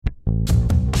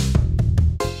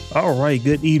All right,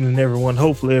 good evening, everyone.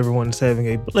 Hopefully, everyone is having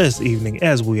a blessed evening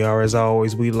as we are. As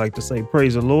always, we like to say,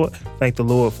 praise the Lord. Thank the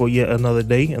Lord for yet another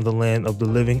day in the land of the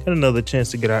living and another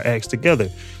chance to get our acts together.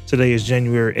 Today is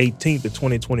January 18th of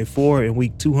 2024 and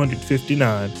week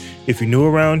 259. If you're new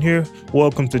around here,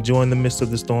 welcome to Join the Midst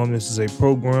of the Storm. This is a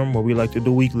program where we like to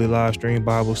do weekly live stream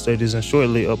Bible studies and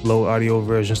shortly upload audio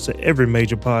versions to every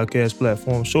major podcast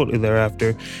platform shortly thereafter.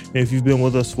 And if you've been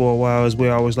with us for a while, as we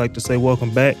always like to say,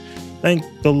 welcome back. Thank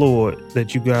the Lord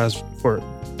that you guys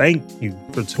thank you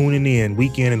for tuning in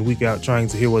week and week out, trying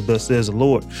to hear what thus says the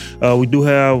Lord. We do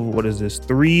have,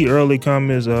 3 early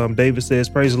comments. David says,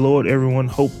 praise the Lord, everyone.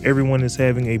 Hope everyone is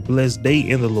having a blessed day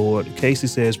in the Lord. Casey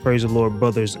says, praise the Lord,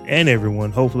 brothers and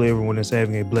everyone. Hopefully everyone is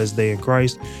having a blessed day in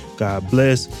Christ. God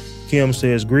bless. Kim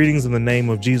says, greetings in the name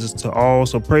of Jesus to all.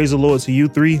 So praise the Lord to you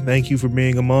three. Thank you for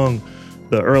being among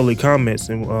the early comments,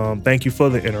 and thank you for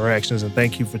the interactions, and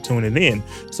thank you for tuning in.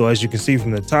 So as you can see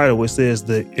from the title, it says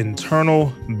the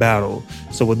internal battle.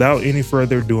 So without any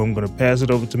further ado, I'm going to pass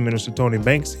it over to Minister Tony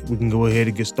Banks. We can go ahead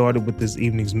and get started with this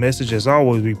evening's message. As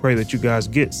always, we pray that you guys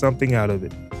get something out of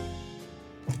it.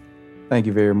 Thank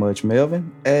you very much,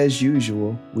 Melvin. As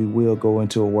usual, we will go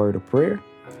into a word of prayer.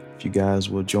 If you guys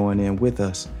will join in with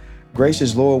us.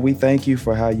 Gracious Lord, we thank you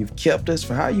for how you've kept us,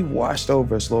 for how you watched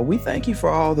over us, Lord. We thank you for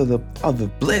all the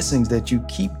blessings that you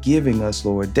keep giving us,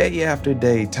 Lord, day after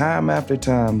day, time after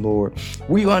time, Lord.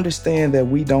 We understand that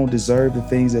we don't deserve the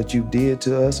things that you did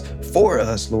to us, for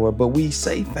us, Lord, but we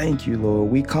say thank you,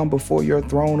 Lord. We come before your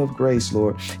throne of grace,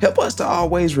 Lord. Help us to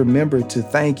always remember to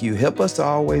thank you. Help us to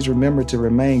always remember to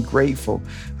remain grateful,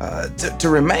 to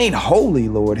remain holy,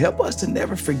 Lord. Help us to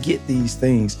never forget these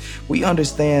things. We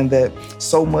understand that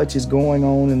so much is going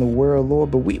on in the world,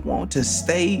 Lord, but we want to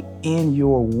stay in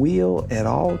your will at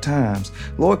all times.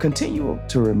 Lord, continually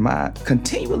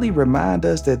remind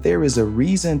us that there is a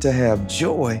reason to have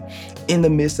joy in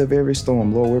the midst of every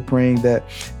storm. Lord, we're praying that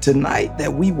tonight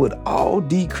that we would all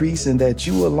decrease and that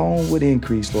you alone would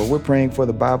increase. Lord, we're praying for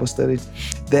the Bible studies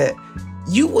that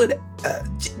you would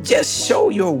just show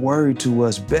your word to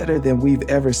us better than we've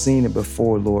ever seen it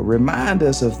before, Lord. Remind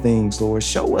us of things, Lord.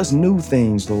 Show us new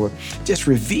things, Lord. Just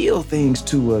reveal things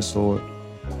to us, Lord.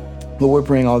 Lord, we're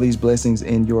praying all these blessings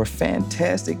in your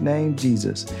fantastic name,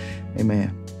 Jesus.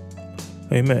 Amen.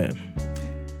 Amen.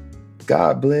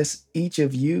 God bless each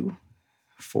of you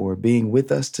for being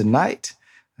with us tonight.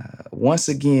 Once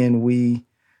again, we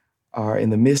are in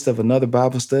the midst of another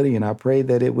Bible study, and I pray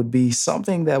that it would be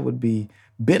something that would be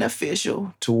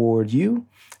beneficial toward you.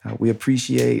 We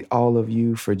appreciate all of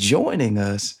you for joining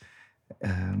us.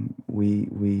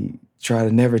 We try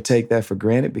to never take that for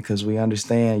granted because we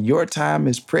understand your time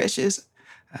is precious.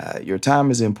 Your time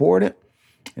is important.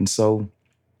 And so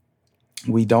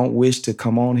we don't wish to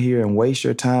come on here and waste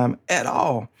your time at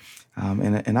all.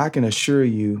 And I can assure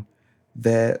you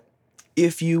that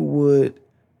if you would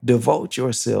devote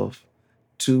yourself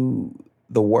to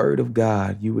the word of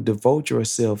God, you would devote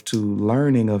yourself to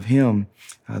learning of him.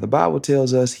 The Bible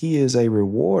tells us he is a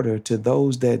rewarder to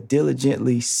those that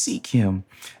diligently seek him.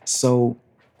 So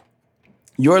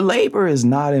your labor is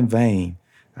not in vain.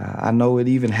 I know it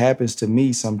even happens to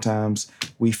me sometimes.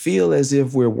 We feel as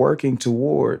if we're working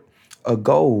toward a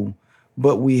goal,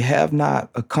 but we have not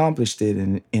accomplished it.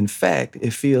 And in fact,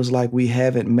 it feels like we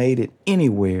haven't made it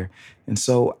anywhere. And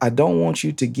so I don't want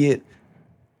you to get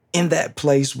in that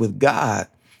place with God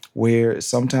where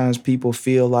sometimes people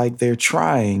feel like they're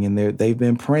trying and they've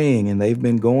been praying and they've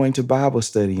been going to Bible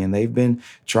study and they've been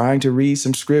trying to read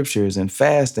some scriptures and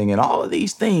fasting and all of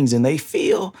these things, and they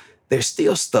feel they're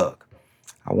still stuck.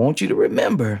 I want you to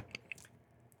remember,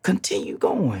 continue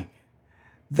going,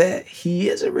 that he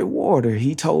is a rewarder.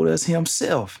 He told us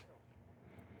himself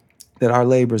that our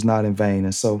labor is not in vain.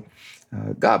 And so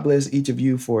God bless each of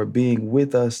you for being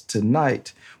with us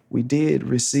tonight. We did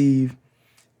receive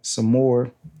some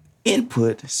more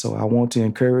input, so I want to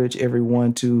encourage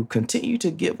everyone to continue to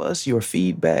give us your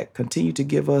feedback, continue to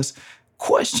give us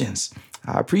questions.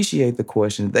 I appreciate the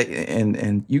questions.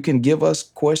 And you can give us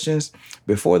questions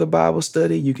before the Bible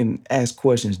study. You can ask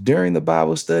questions during the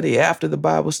Bible study, after the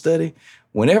Bible study.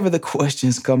 Whenever the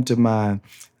questions come to mind,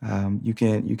 you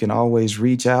can always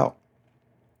reach out,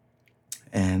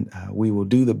 and we will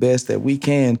do the best that we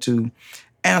can to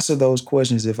answer those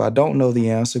questions if I don't know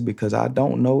the answer, because I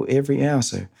don't know every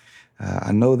answer.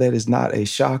 I know that is not a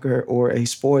shocker or a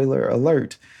spoiler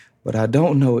alert, but I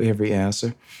don't know every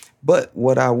answer. But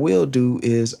what I will do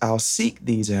is I'll seek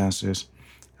these answers.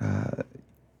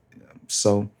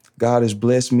 So God has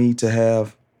blessed me to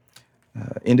have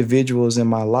individuals in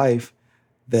my life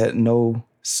that know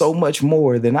so much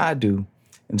more than I do.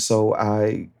 And so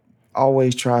I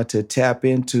always try to tap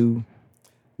into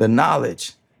the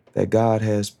knowledge that God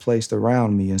has placed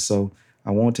around me. And so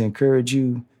I want to encourage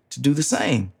you to do the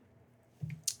same.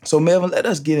 So Melvin, let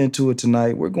us get into it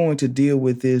tonight. We're going to deal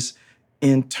with this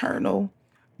internal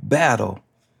battle.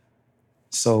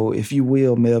 So if you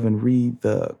will, Melvin, read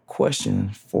the question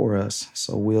for us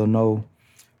so we'll know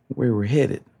where we're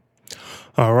headed.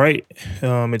 All right.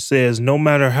 It says, no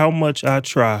matter how much I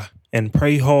try and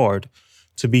pray hard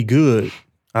to be good,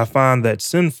 I find that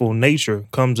sinful nature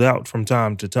comes out from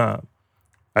time to time.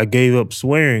 I gave up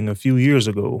swearing a few years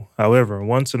ago. However,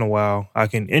 once in a while, I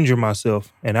can injure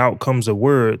myself and out comes a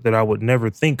word that I would never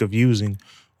think of using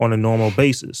on a normal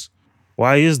basis.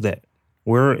 Why is that?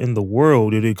 Where in the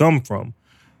world did it come from?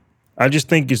 I just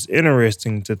think it's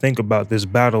interesting to think about this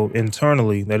battle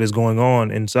internally that is going on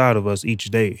inside of us each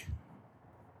day.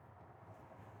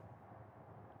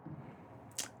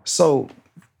 So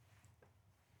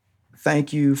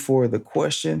thank you for the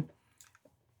question.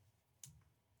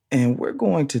 And we're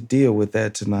going to deal with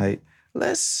that tonight.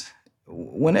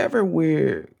 Whenever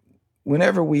we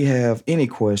have any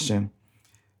question,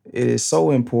 it is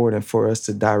so important for us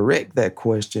to direct that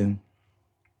question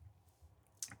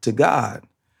to God,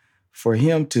 for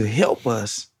Him to help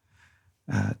us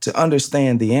to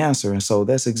understand the answer. And so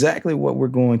that's exactly what we're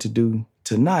going to do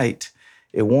tonight.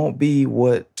 It won't be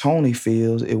what Tony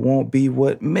feels. It won't be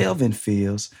what Melvin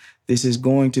feels. This is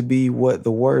going to be what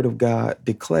the Word of God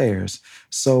declares.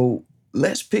 So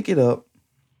let's pick it up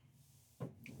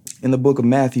in the book of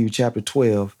Matthew, chapter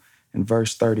 12, and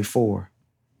verse 34.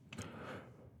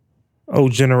 O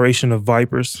generation of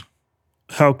vipers,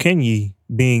 how can ye,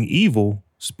 being evil,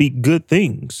 speak good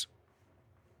things?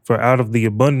 For out of the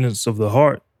abundance of the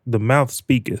heart, the mouth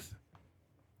speaketh.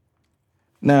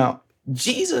 Now,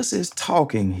 Jesus is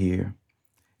talking here,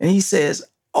 and he says,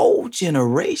 O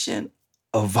generation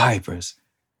of vipers,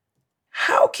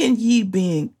 how can ye,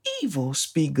 being evil,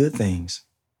 speak good things?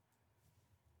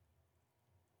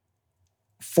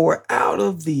 For out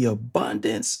of the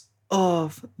abundance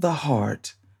of the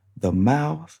heart, the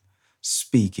mouth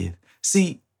speaketh.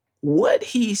 See, what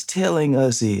he's telling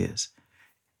us is,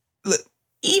 look,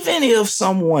 even if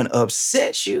someone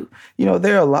upsets you,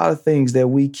 there are a lot of things that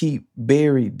we keep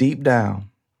buried deep down.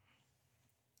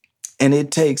 And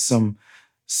it takes some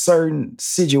certain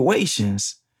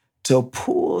situations to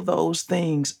pull those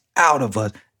things out of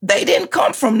us. They didn't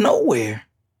come from nowhere.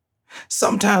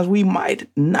 Sometimes we might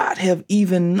not have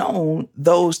even known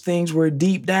those things were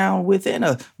deep down within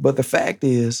us. But the fact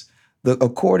is,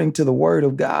 according to the Word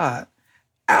of God,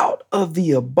 out of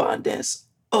the abundance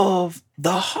of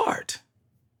the heart,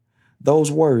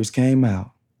 those words came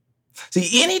out.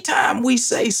 See, anytime we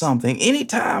say something,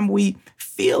 anytime we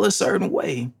feel a certain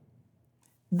way,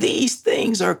 these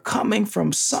things are coming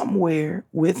from somewhere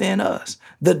within us.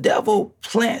 The devil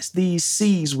plants these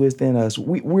seeds within us.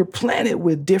 We're planted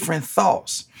with different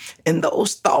thoughts, and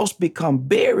those thoughts become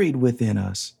buried within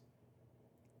us.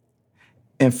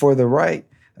 And for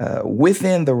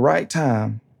within the right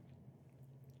time,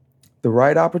 the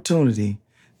right opportunity,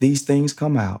 these things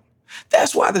come out.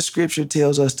 That's why the scripture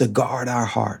tells us to guard our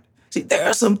heart. See, there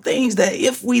are some things that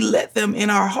if we let them in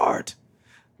our heart,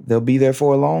 they'll be there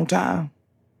for a long time.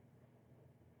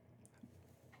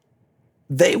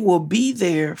 They will be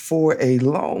there for a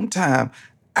long time.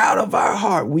 Out of our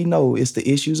heart, we know it's the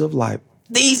issues of life.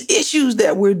 These issues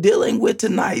that we're dealing with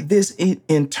tonight, this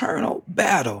internal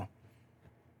battle,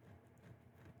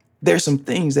 there's some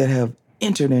things that have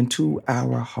entered into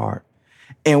our heart.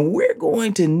 And we're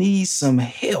going to need some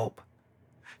help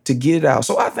to get it out.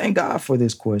 So I thank God for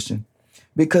this question,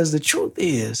 because the truth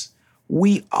is,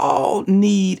 we all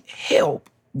need help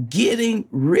getting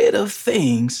rid of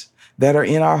things that are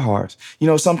in our hearts.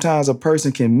 Sometimes a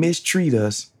person can mistreat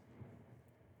us.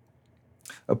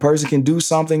 A person can do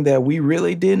something that we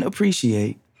really didn't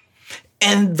appreciate.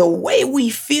 And the way we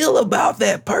feel about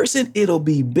that person, it'll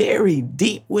be buried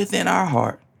deep within our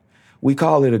heart. We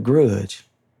call it a grudge.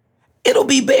 It'll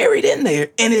be buried in there,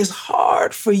 and it's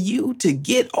hard for you to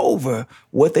get over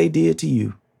what they did to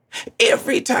you.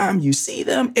 Every time you see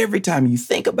them, every time you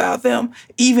think about them,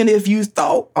 even if you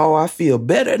thought, oh, I feel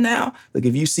better now, look,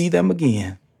 if you see them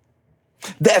again,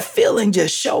 that feeling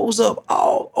just shows up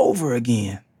all over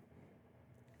again.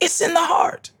 It's in the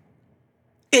heart.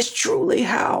 It's truly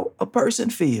how a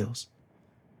person feels.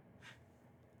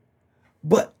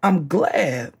 But I'm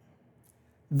glad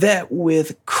that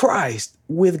with Christ,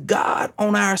 with God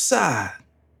on our side,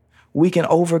 we can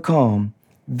overcome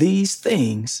these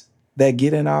things that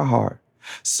get in our heart.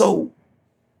 So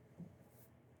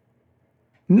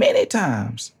many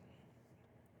times,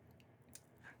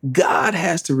 God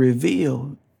has to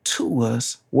reveal to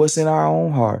us what's in our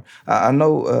own heart. I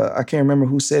know, I can't remember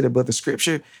who said it, but the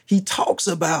scripture, he talks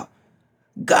about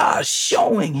God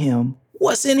showing him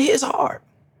what's in his heart.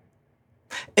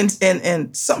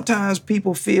 And sometimes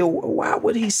people feel, why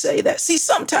would he say that? See,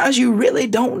 sometimes you really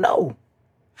don't know.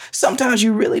 Sometimes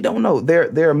you really don't know.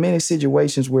 There are many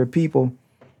situations where people,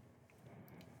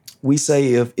 we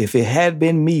say, if it had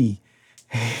been me,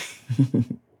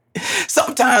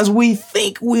 sometimes we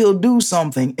think we'll do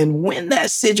something. And when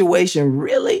that situation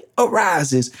really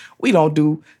arises, we don't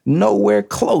do nowhere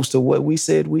close to what we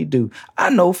said we do. I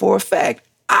know for a fact,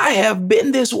 I have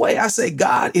been this way. I say,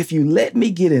 God, if you let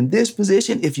me get in this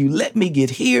position, if you let me get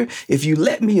here, if you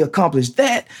let me accomplish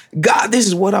that, God, this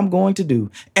is what I'm going to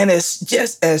do. And it's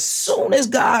just as soon as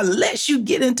God lets you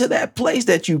get into that place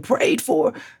that you prayed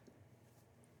for,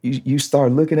 you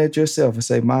start looking at yourself and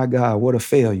say, my God, what a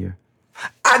failure.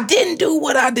 I didn't do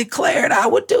what I declared I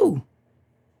would do.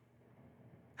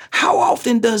 How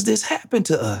often does this happen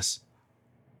to us?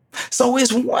 So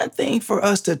it's one thing for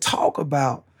us to talk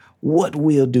about what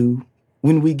we'll do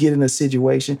when we get in a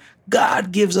situation.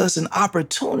 God gives us an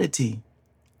opportunity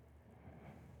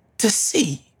to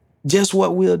see just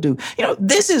what we'll do. You know,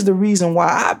 this is the reason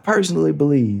why I personally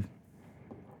believe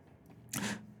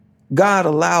God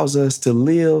allows us to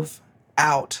live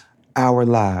out our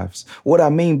lives. What I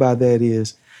mean by that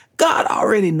is God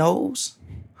already knows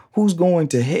who's going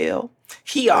to hell.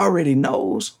 He already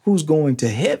knows who's going to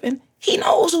heaven. He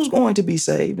knows who's going to be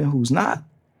saved and who's not.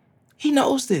 He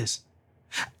knows this.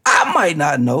 I might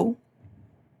not know.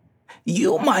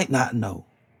 You might not know.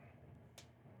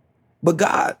 But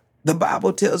God, the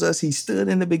Bible tells us he stood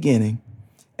in the beginning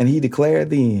and he declared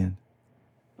the end.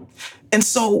 And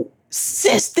so,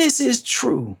 since this is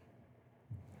true,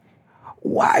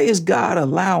 why is God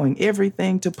allowing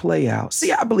everything to play out?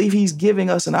 See, I believe he's giving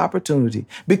us an opportunity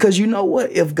because you know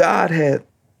what? If God had,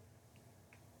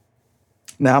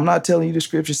 now I'm not telling you the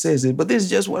scripture says it, but this is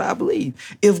just what I believe.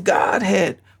 If God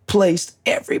had placed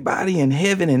everybody in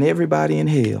heaven and everybody in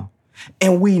hell,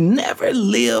 and we never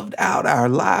lived out our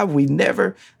life, we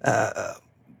never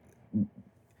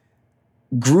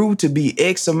grew to be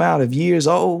X amount of years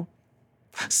old,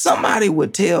 somebody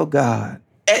would tell God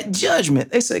at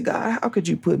judgment, they say, God, how could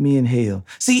you put me in hell?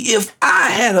 See, if I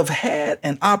had have had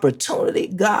an opportunity,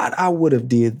 God, I would have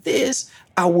did this,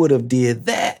 I would have did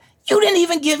that. You didn't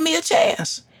even give me a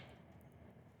chance.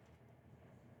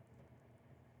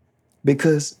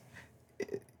 Because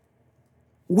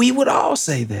we would all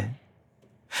say that.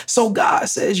 So God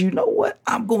says, you know what?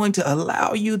 I'm going to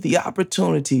allow you the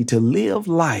opportunity to live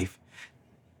life.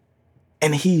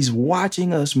 And he's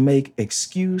watching us make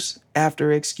excuse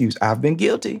after excuse. I've been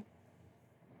guilty.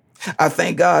 I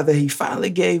thank God that he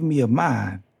finally gave me a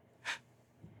mind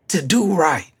to do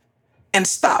right and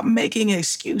stop making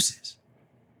excuses.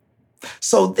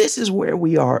 So this is where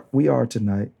we are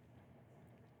tonight.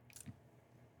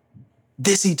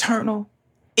 This eternal,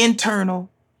 internal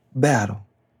battle.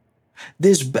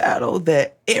 This battle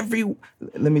that every one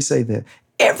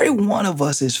of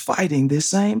us is fighting this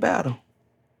same battle.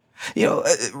 You know,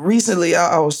 recently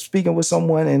I was speaking with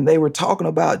someone and they were talking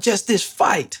about just this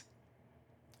fight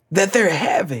that they're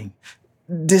having,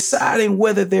 deciding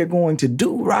whether they're going to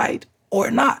do right or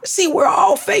not. See, we're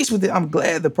all faced with it. I'm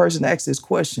glad the person asked this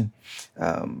question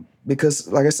because,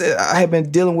 like I said, I have been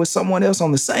dealing with someone else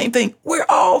on the same thing. We're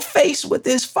all faced with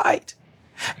this fight.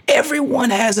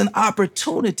 Everyone has an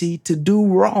opportunity to do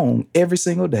wrong every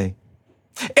single day.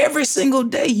 Every single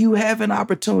day you have an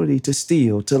opportunity to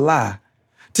steal, to lie,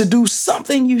 to do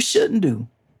something you shouldn't do.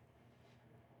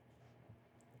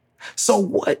 So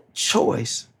what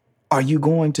choice are you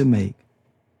going to make?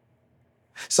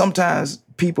 Sometimes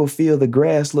people feel the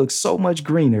grass looks so much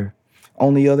greener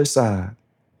on the other side.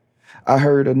 I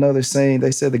heard another saying,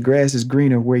 they said the grass is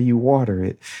greener where you water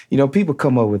it. You know, people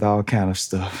come up with all kind of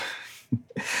stuff.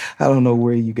 I don't know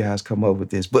where you guys come up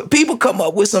with this, but people come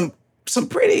up with some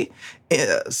pretty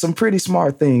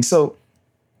smart things. So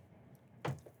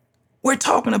we're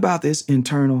talking about this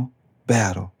internal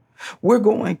battle. We're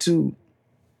going to,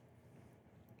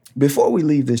 before we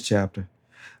leave this chapter,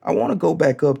 I want to go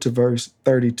back up to verse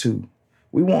 32.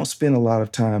 We won't spend a lot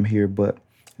of time here, but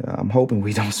I'm hoping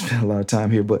we don't spend a lot of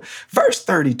time here. But verse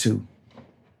 32.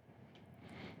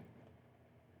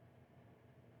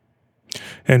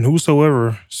 And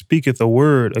whosoever speaketh a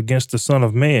word against the Son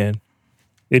of Man,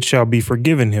 it shall be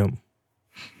forgiven him.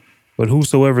 But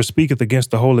whosoever speaketh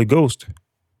against the Holy Ghost,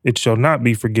 it shall not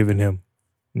be forgiven him,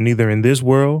 neither in this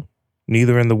world,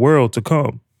 neither in the world to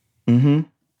come. Mm-hmm.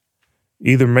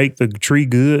 Either make the tree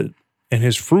good and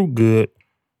his fruit good,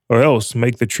 or else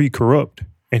make the tree corrupt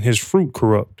and his fruit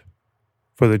corrupt.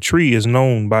 for the tree is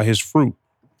known by his fruit.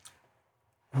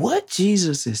 What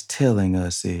Jesus is telling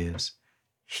us is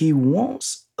he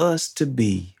wants us to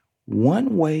be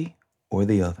one way or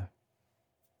the other.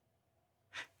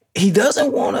 He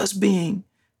doesn't want us being,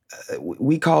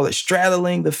 we call it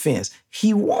straddling the fence.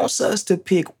 He wants us to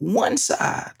pick one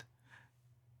side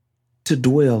to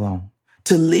dwell on,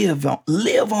 to live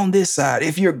on this side.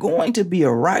 If you're going to be a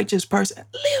righteous person,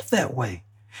 live that way.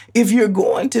 If you're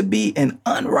going to be an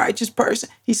unrighteous person,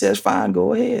 he says, fine,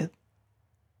 go ahead.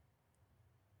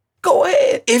 Go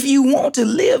ahead. If you want to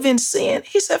live in sin,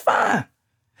 he said, fine.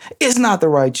 It's not the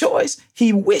right choice.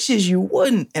 He wishes you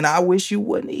wouldn't, and I wish you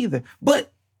wouldn't either.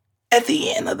 But at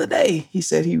the end of the day, he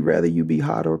said he'd rather you be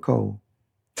hot or cold.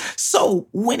 So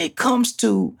when it comes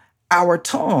to our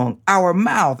tongue, our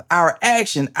mouth, our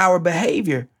action, our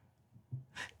behavior,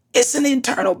 it's an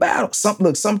internal battle.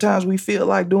 Sometimes we feel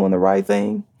like doing the right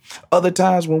thing. Other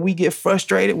times when we get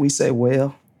frustrated, we say,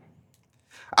 well,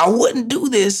 I wouldn't do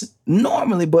this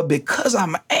normally, but because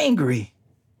I'm angry,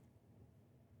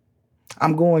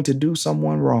 I'm going to do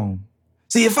someone wrong.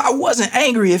 See, if I wasn't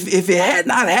angry, if it had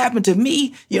not happened to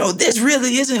me, this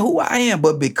really isn't who I am.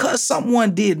 But because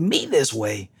someone did me this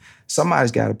way,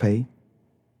 somebody's got to pay.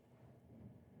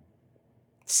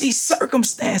 See,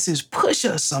 circumstances push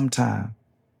us sometimes.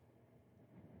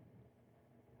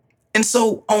 And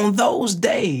so on those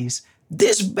days,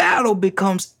 this battle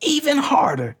becomes even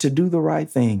harder to do the right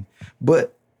thing.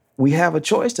 But we have a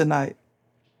choice tonight.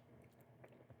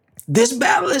 This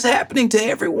battle is happening to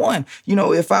everyone.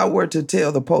 If I were to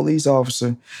tell the police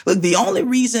officer, look, the only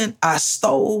reason I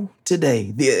stole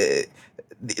today,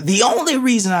 the only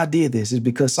reason I did this is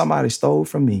because somebody stole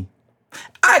from me.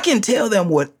 I can tell them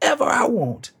whatever I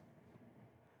want.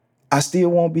 I still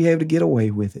won't be able to get away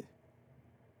with it.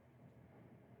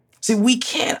 See, we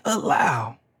can't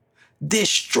allow this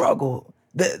struggle,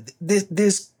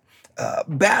 this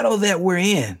battle that we're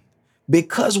in,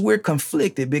 because we're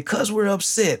conflicted, because we're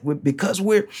upset, because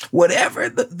we're whatever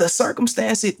the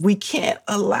circumstance is, we can't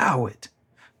allow it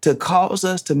to cause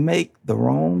us to make the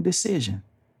wrong decision.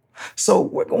 So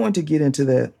we're going to get into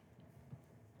that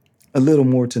a little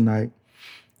more tonight.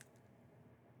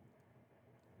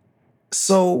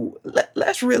 So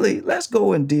let's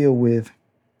go and deal with,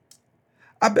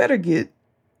 I better get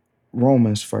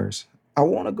Romans first. I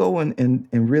want to go and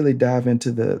really dive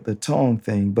into the tongue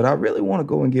thing, but I really want to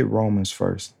go and get Romans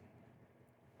first.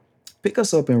 Pick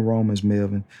us up in Romans,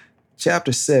 Melvin,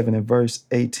 chapter 7 and verse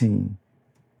 18.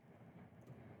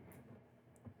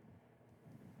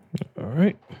 All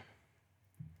right.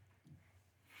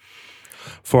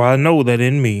 For I know that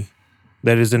in me,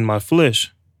 that is in my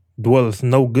flesh, dwelleth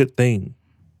no good thing.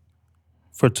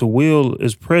 For to will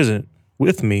is present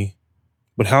with me,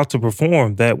 but how to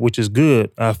perform that which is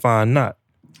good I find not.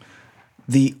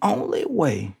 The only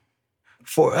way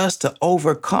for us to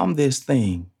overcome this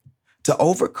thing, to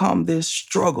overcome this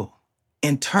struggle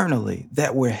internally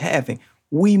that we're having,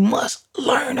 we must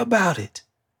learn about it.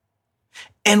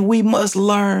 And we must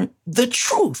learn the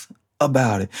truth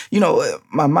about it.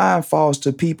 My mind falls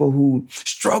to people who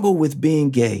struggle with being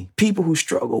gay, people who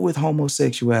struggle with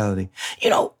homosexuality.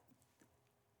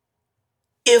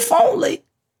 If only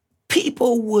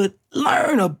people would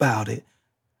learn about it,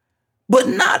 but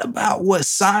not about what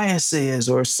science says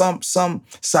or some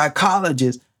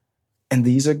psychologists, and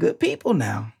these are good people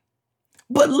now,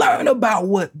 but learn about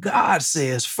what God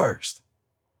says first.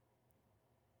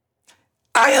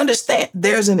 I understand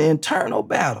there's an internal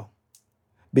battle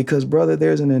because, brother,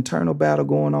 there's an internal battle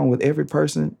going on with every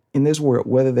person in this world,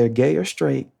 whether they're gay or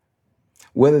straight,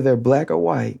 whether they're black or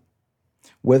white,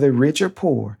 whether rich or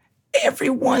poor.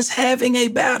 Everyone's having a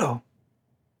battle.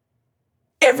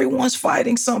 Everyone's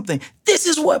fighting something. This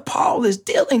is what Paul is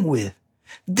dealing with.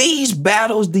 These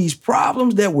battles, these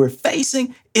problems that we're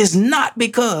facing is not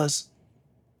because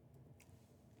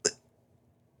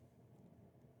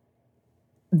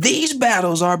these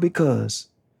battles are because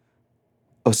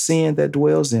of sin that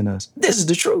dwells in us. This is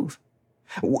the truth.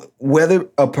 Whether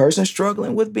a person's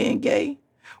struggling with being gay,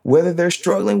 whether they're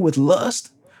struggling with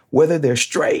lust, whether they're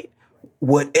straight,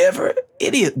 whatever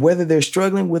it is, whether they're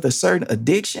struggling with a certain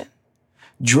addiction,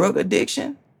 drug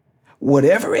addiction,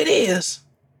 whatever it is,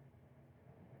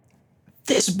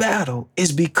 this battle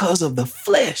is because of the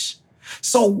flesh.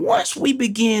 So once we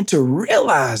begin to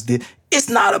realize that it's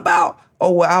not about,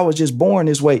 oh, well, I was just born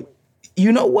this way.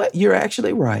 You know what? You're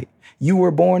actually right. You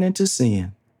were born into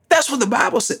sin. That's what the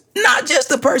Bible said. Not just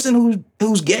the person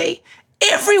who's gay.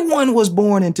 Everyone was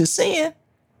born into sin.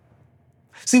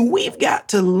 See, we've got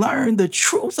to learn the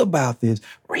truth about this.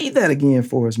 Read that again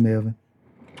for us, Melvin.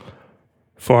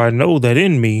 For I know that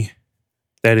in me,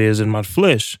 that is in my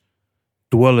flesh,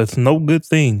 dwelleth no good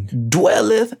thing.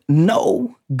 Dwelleth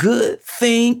no good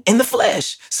thing in the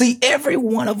flesh. See, every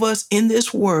one of us in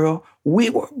this world, we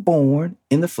were born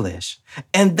in the flesh.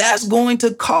 And that's going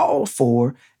to call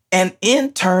for an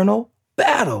internal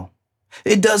battle.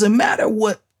 It doesn't matter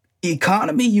what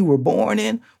economy you were born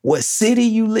in, what city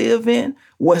you live in,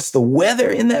 what's the weather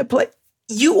in that place.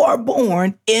 You are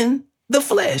born in the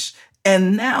flesh.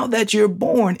 And now that you're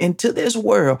born into this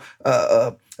world,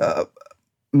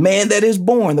 man that is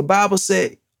born, the Bible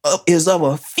said, is of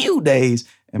a few days.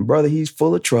 And brother, he's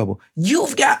full of trouble.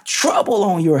 You've got trouble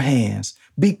on your hands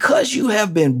because you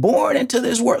have been born into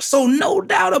this world. So no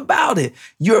doubt about it,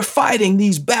 you're fighting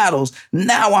these battles.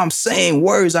 Now I'm saying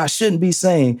words I shouldn't be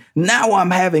saying. Now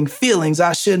I'm having feelings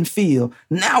I shouldn't feel.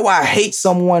 Now I hate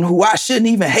someone who I shouldn't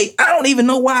even hate. I don't even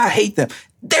know why I hate them.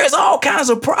 There's all kinds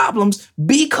of problems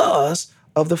because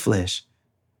of the flesh.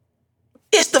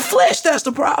 It's the flesh that's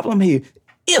the problem here.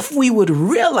 If we would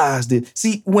realize it,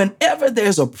 see, whenever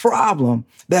there's a problem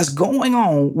that's going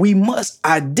on, we must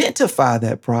identify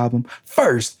that problem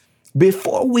first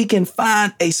before we can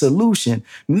find a solution.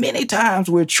 Many times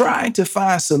we're trying to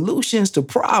find solutions to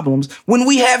problems when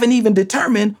we haven't even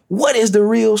determined what is the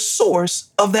real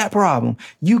source of that problem.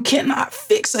 You cannot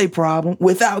fix a problem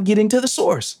without getting to the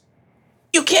source.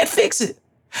 You can't fix it.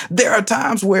 There are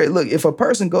times where, look, if a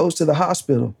person goes to the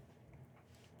hospital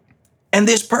and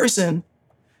this person,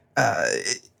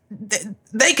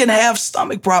 they can have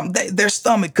stomach problems. Their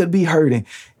stomach could be hurting.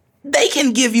 They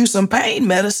can give you some pain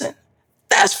medicine.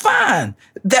 That's fine.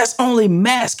 That's only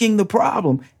masking the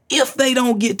problem. If they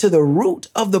don't get to the root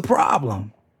of the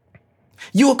problem,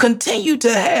 you'll continue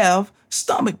to have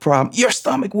stomach problems. Your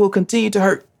stomach will continue to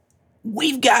hurt.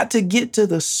 We've got to get to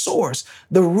the source,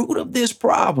 the root of this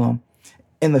problem.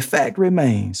 And the fact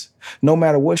remains, no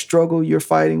matter what struggle you're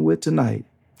fighting with tonight,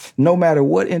 no matter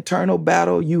what internal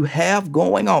battle you have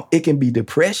going on, it can be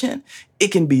depression, it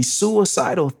can be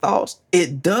suicidal thoughts.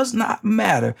 It does not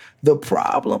matter. The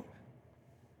problem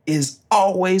is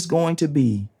always going to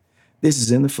be, this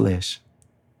is in the flesh.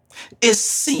 It's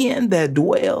sin that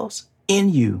dwells in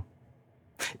you.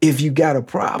 If you got a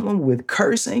problem with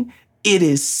cursing, it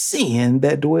is sin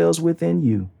that dwells within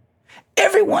you.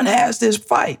 Everyone has this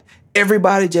fight.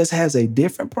 Everybody just has a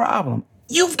different problem.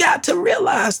 You've got to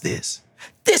realize this.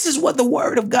 This is what the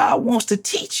word of God wants to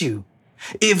teach you.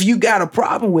 If you got a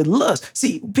problem with lust,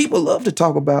 see, people love to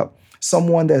talk about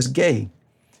someone that's gay.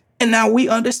 And now we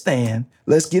understand,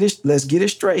 let's get it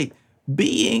straight.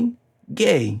 Being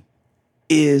gay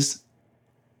is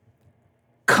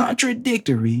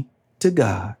contradictory to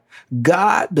God.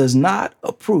 God does not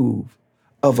approve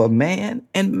of a man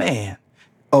and man,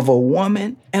 of a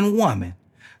woman and woman.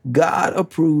 God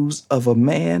approves of a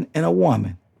man and a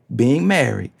woman being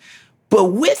married. But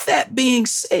with that being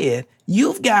said,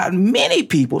 you've got many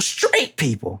people, straight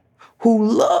people, who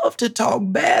love to talk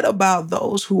bad about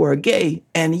those who are gay,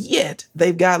 and yet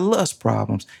they've got lust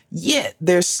problems. Yet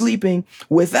they're sleeping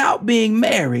without being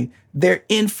married. They're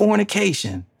in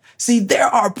fornication. See, there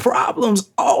are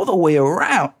problems all the way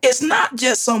around. It's not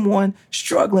just someone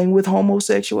struggling with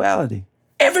homosexuality.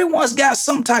 Everyone's got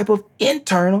some type of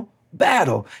internal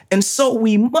battle. And so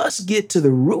we must get to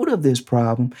the root of this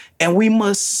problem, and we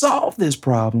must solve this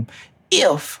problem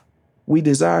if we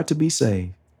desire to be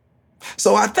saved.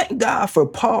 So I thank God for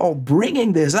Paul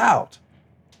bringing this out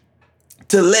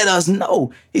to let us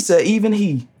know. He said, even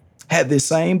he had this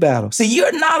same battle. See,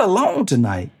 you're not alone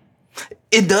tonight.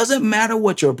 It doesn't matter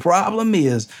what your problem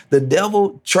is. The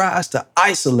devil tries to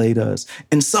isolate us.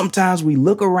 And sometimes we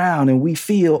look around and we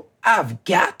feel, I've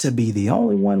got to be the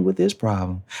only one with this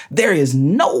problem. There is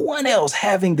no one else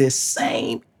having this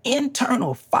same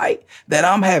internal fight that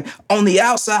I'm having. On the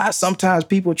outside, sometimes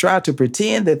people try to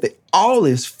pretend that all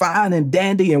is fine and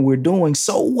dandy and we're doing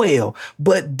so well.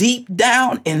 But deep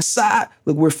down inside,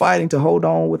 look, we're fighting to hold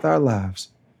on with our lives.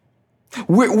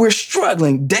 We're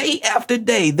struggling day after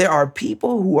day. There are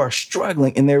people who are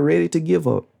struggling and they're ready to give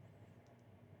up.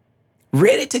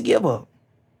 Ready to give up.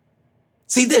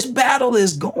 See, this battle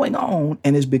is going on,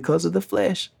 and it's because of the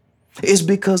flesh. It's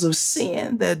because of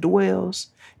sin that dwells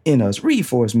in us. Read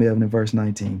for us, Melvin, in verse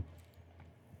 19.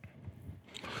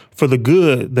 For the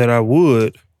good that I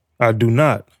would, I do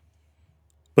not.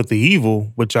 But the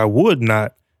evil which I would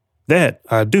not, that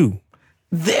I do.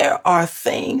 There are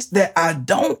things that I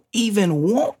don't even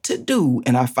want to do,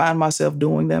 and I find myself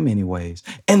doing them anyways.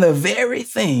 And the very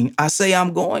thing I say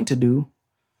I'm going to do,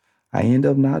 I end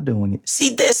up not doing it.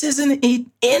 See, this is an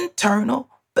internal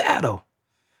battle.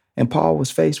 And Paul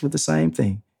was faced with the same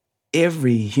thing.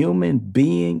 Every human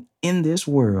being in this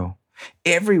world,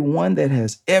 everyone that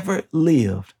has ever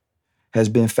lived, has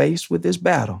been faced with this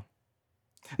battle.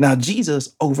 Now,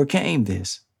 Jesus overcame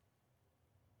this,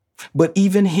 but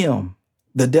even him,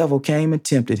 the devil came and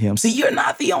tempted him. See, you're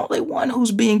not the only one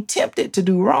who's being tempted to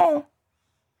do wrong.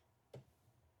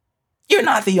 You're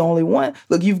not the only one.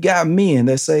 Look, you've got men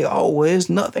that say, oh, well, there's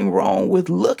nothing wrong with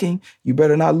looking. You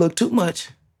better not look too much.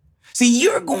 See,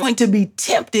 you're going to be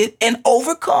tempted and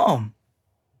overcome.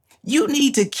 You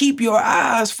need to keep your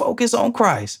eyes focused on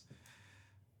Christ.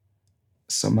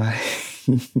 Somebody,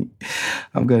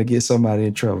 I'm going to get somebody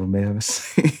in trouble, man.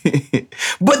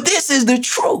 But this is the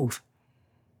truth.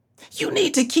 You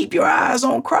need to keep your eyes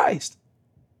on Christ.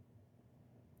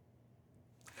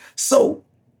 So,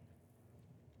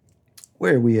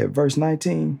 where are we at? Verse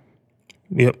 19?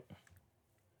 Yep.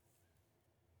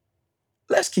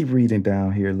 Let's keep reading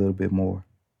down here a little bit more.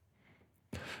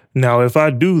 Now, if I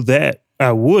do that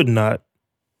I would not,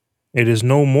 it is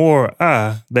no more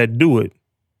I that do it,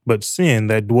 but sin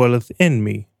that dwelleth in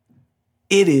me.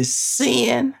 It is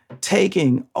sin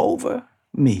taking over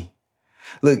me.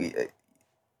 Look,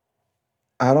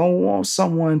 I don't want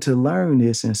someone to learn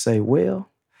this and say, well,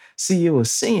 see, it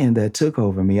was sin that took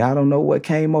over me. I don't know what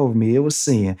came over me. It was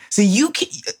sin. See,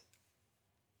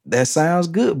 that sounds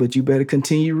good, but you better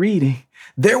continue reading.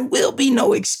 There will be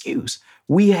no excuse.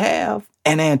 We have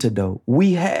an antidote.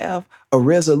 We have a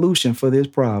resolution for this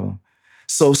problem.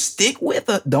 So stick with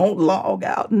it. Don't log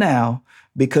out now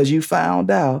because you found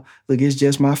out, look, it's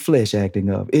just my flesh acting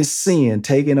up. It's sin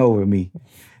taking over me.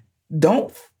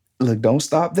 Don't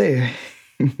stop there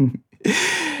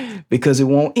because it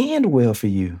won't end well for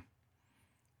you.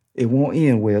 It won't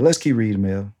end well. Let's keep reading,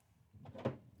 Mel.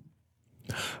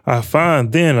 I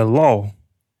find then a law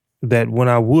that when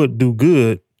I would do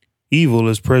good, evil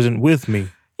is present with me.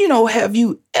 You know, have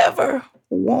you ever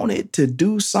wanted to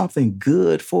do something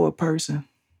good for a person?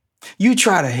 You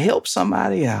try to help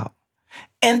somebody out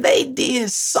and they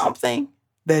did something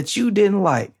that you didn't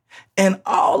like. And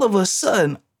all of a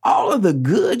sudden, all of the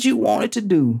good you wanted to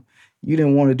do, you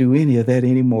didn't want to do any of that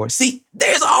anymore. See,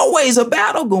 there's always a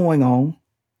battle going on.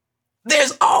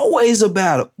 There's always a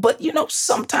battle. But, you know,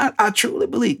 sometimes I truly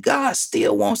believe God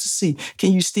still wants to see,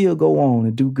 can you still go on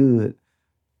and do good?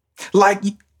 Like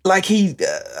he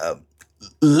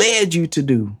led you to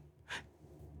do.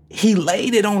 He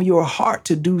laid it on your heart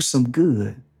to do some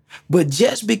good. But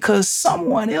just because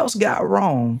someone else got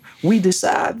wrong, we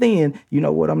decide then, you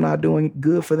know what, I'm not doing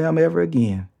good for them ever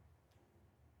again.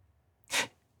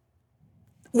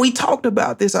 We talked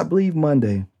about this, I believe,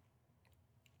 Monday.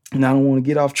 And I don't want to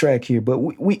get off track here, but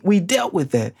we dealt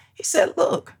with that. He said,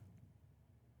 look,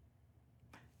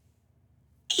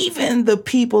 even the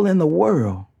people in the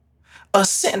world, a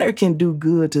sinner can do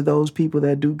good to those people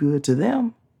that do good to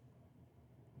them.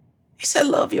 He said,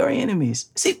 love your enemies.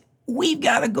 See, we've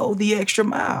got to go the extra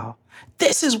mile.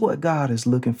 This is what God is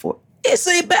looking for. It's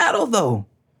a battle, though.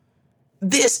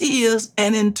 This is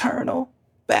an internal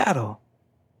battle.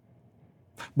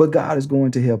 But God is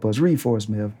going to help us. Read for us,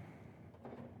 Mel.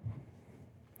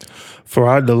 For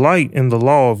I delight in the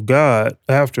law of God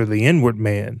after the inward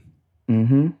man.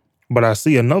 Mm-hmm. But I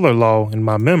see another law in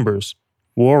my members,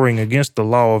 warring against the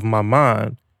law of my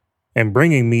mind, and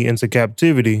bringing me into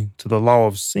captivity to the law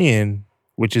of sin,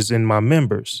 which is in my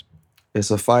members.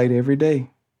 It's a fight every day.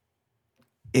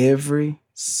 Every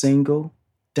single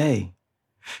day.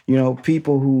 You know,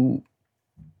 people who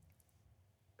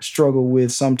struggle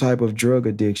with some type of drug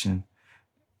addiction,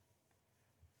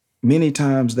 many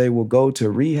times they will go to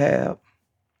rehab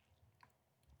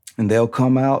and they'll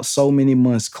come out so many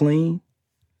months clean,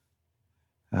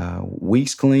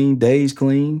 weeks clean, days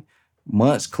clean,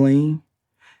 months clean.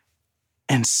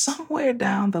 And somewhere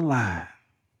down the line,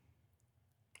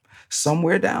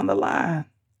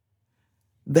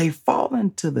 they fall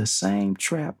into the same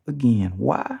trap again.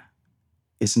 Why?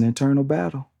 It's an internal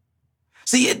battle.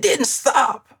 See, it didn't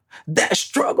stop. That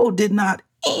struggle did not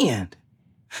end.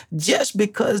 Just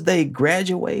because they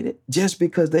graduated, just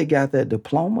because they got that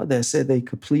diploma that said they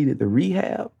completed the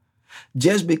rehab,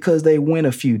 just because they went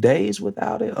a few days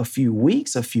without it, a few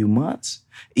weeks, a few months,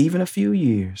 even a few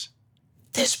years,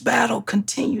 this battle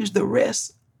continues the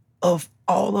rest of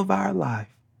all of our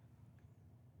life.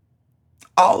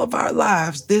 All of our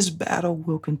lives, this battle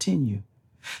will continue.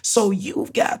 So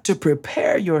you've got to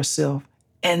prepare yourself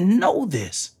and know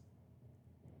this.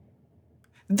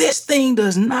 This thing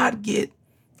does not get,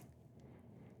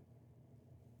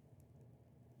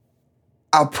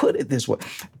 I'll put it this way.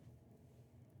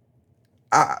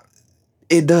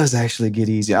 It does actually get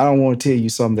easier. I don't want to tell you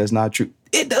something that's not true.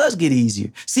 It does get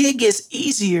easier. See, it gets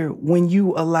easier when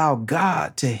you allow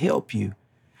God to help you.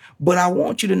 But I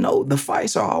want you to know the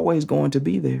fights are always going to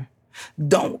be there.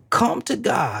 Don't come to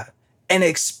God and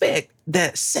expect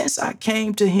that since I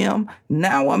came to him,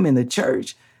 now I'm in the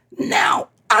church. Now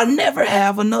I never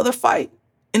have another fight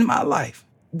in my life.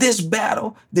 This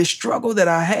battle, this struggle that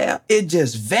I have, it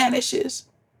just vanishes.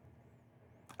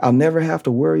 I'll never have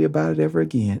to worry about it ever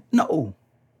again. No,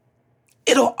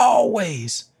 it'll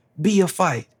always be a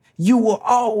fight. You will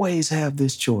always have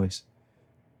this choice.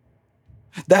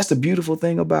 That's the beautiful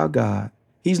thing about God.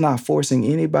 He's not forcing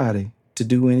anybody to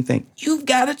do anything. You've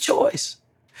got a choice.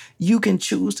 You can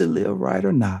choose to live right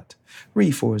or not.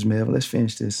 Read for us, Melvin. Let's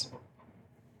finish this.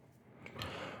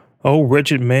 O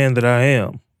wretched man that I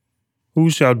am, who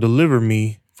shall deliver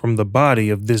me from the body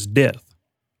of this death?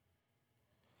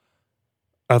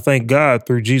 I thank God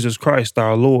through Jesus Christ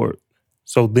our Lord.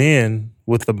 So then,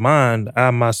 with the mind,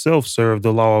 I myself serve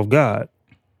the law of God,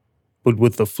 but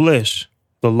with the flesh,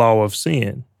 the law of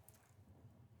sin.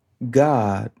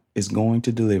 God is going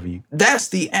to deliver you. That's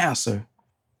the answer.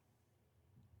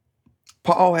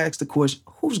 Paul asked the question,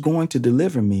 who's going to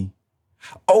deliver me?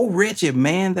 Oh, wretched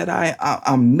man that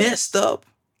I'm messed up.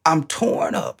 I'm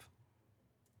torn up.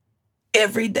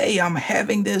 Every day I'm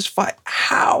having this fight.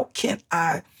 How can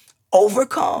I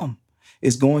overcome?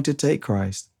 It's going to take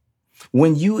Christ.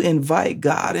 When you invite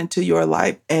God into your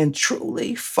life and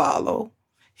truly follow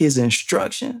his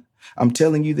instruction, I'm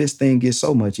telling you, this thing gets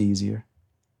so much easier.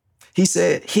 He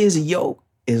said his yoke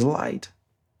is light.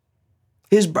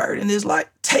 His burden is light.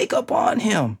 Take upon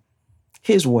him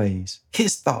his ways,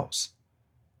 his thoughts.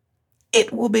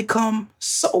 It will become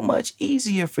so much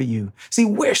easier for you. See,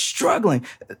 we're struggling.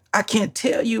 I can't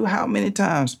tell you how many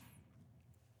times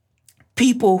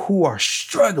people who are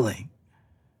struggling,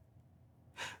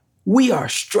 we are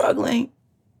struggling.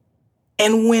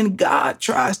 And when God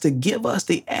tries to give us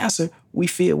the answer, we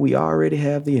feel we already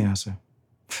have the answer.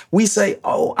 We say,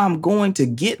 oh, I'm going to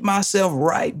get myself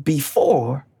right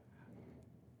before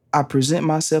I present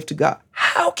myself to God.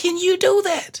 How can you do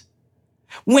that?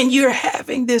 When you're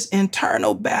having this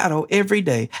internal battle every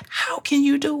day, how can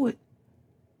you do it?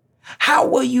 How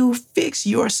will you fix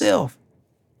yourself?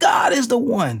 God is the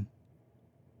one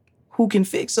who can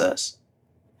fix us.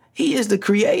 He is the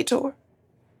creator.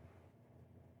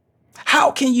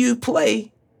 How can you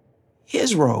play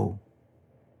his role?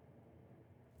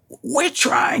 We're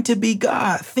trying to be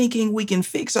God, thinking we can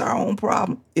fix our own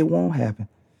problem. It won't happen.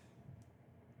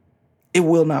 It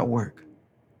will not work.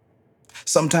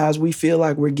 Sometimes we feel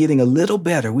like we're getting a little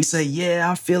better. We say, yeah,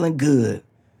 I'm feeling good.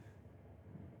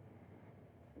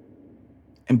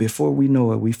 And before we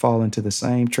know it, we fall into the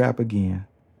same trap again,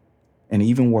 and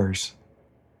even worse.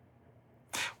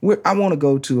 I want to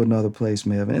go to another place,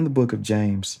 Melvin, in the book of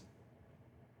James.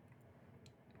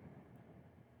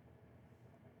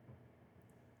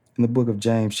 In the book of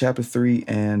James, chapter 3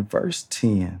 and verse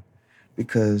 10,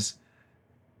 because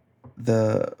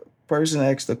the person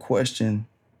asked the question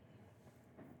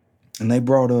and they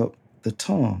brought up the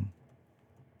tongue.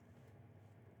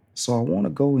 So I want to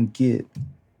go and get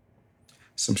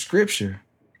some scripture.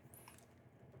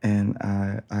 And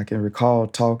I can recall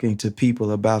talking to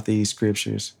people about these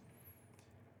scriptures.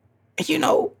 And you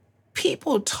know,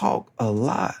 people talk a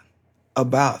lot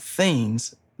about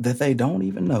things that they don't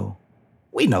even know.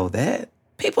 We know that.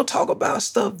 People talk about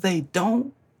stuff they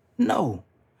don't know.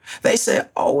 They say,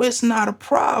 oh, it's not a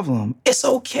problem. It's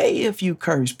okay if you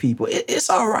curse people. It's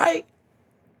all right.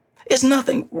 There's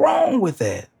nothing wrong with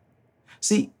that.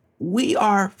 See, we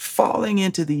are falling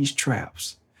into these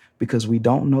traps because we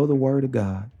don't know the word of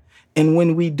God. And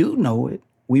when we do know it,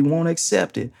 we won't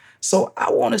accept it. So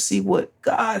I want to see what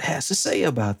God has to say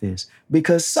about this,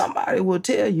 because somebody will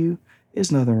tell you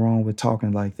there's nothing wrong with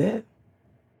talking like that.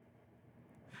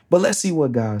 But let's see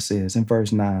what God says in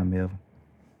verse 9, Melvin.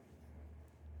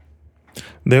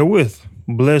 Therewith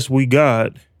bless we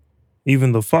God,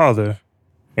 even the Father,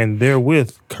 and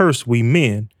therewith curse we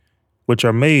men, which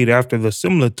are made after the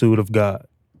similitude of God.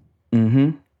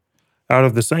 Mm-hmm. Out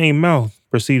of the same mouth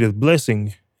proceedeth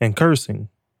blessing and cursing.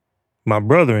 My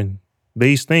brethren,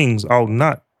 these things ought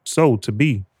not so to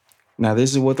be. Now,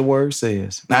 this is what the word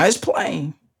says. Now, it's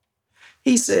plain.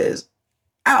 He says,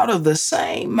 out of the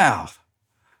same mouth.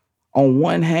 On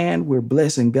one hand, we're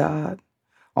blessing God.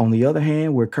 On the other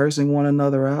hand, we're cursing one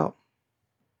another out.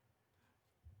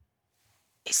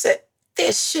 He said,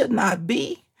 this should not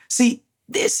be. See,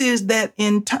 this is that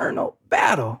internal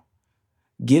battle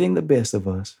getting the best of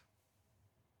us.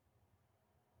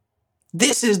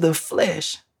 This is the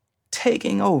flesh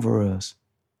taking over us.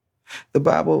 The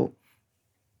Bible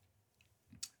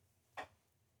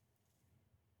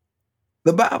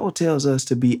tells us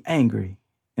to be angry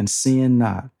and sin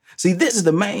not. See, this is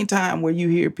the main time where you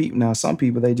hear people. Now, some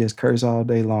people, they just curse all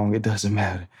day long. It doesn't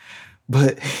matter.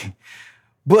 But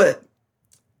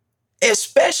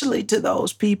especially to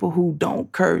those people who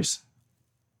don't curse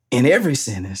in every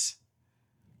sentence.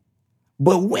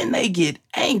 But when they get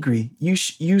angry, you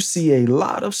see a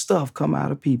lot of stuff come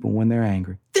out of people when they're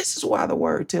angry. This is why the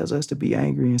word tells us to be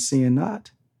angry and sin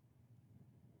not.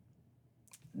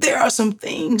 There are some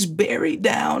things buried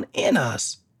down in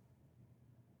us,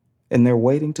 and they're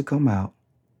waiting to come out.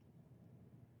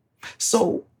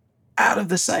 So out of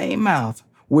the same mouth,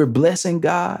 we're blessing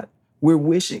God.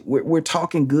 We're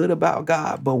talking good about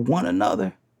God, but one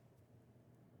another,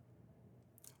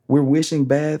 we're wishing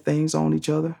bad things on each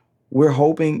other. We're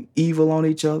hoping evil on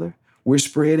each other. We're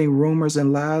spreading rumors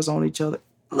and lies on each other.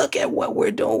 Look at what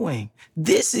we're doing.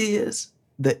 This is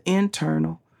the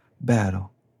internal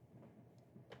battle.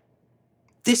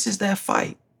 This is that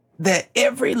fight that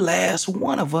every last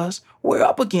one of us we're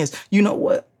up against. You know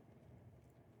what?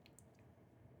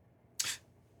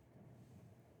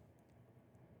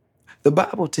 The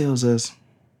Bible tells us,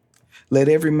 let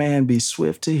every man be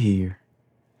swift to hear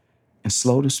and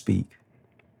slow to speak.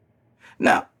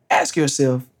 Now, ask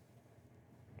yourself,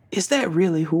 is that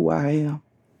really who I am?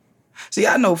 See,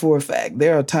 I know for a fact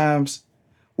there are times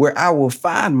where I will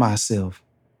find myself.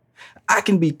 I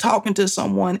can be talking to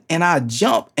someone and I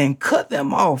jump and cut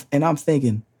them off, and I'm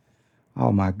thinking,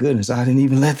 oh my goodness, I didn't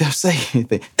even let them say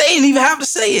anything. They didn't even have to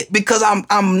say it because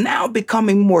I'm now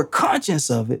becoming more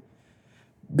conscious of it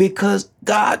because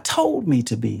God told me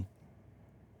to be.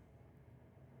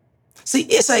 See,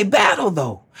 it's a battle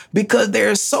though, because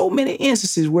there are so many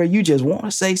instances where you just want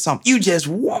to say something. You just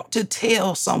want to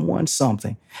tell someone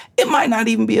something. It might not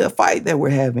even be a fight that we're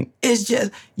having. It's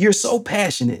just you're so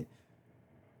passionate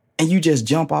and you just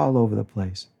jump all over the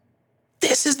place.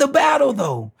 This is the battle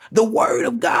though. The word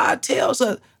of God tells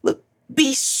us, look,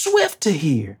 be swift to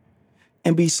hear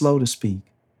and be slow to speak.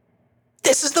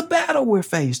 This is the battle we're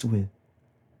faced with.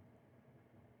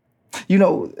 You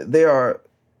know, there are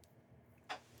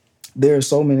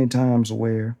so many times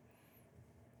where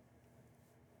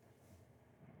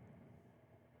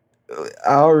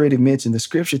I already mentioned the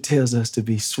scripture tells us to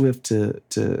be swift to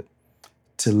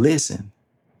listen.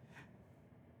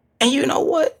 And you know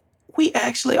what? We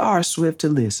actually are swift to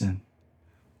listen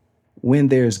when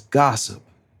there's gossip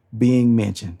being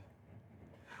mentioned,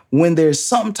 when there's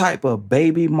some type of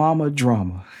baby mama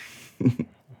drama.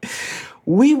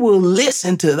 We will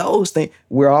listen to those things.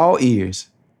 We're all ears.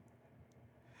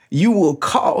 You will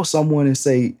call someone and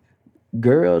say,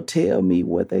 girl, tell me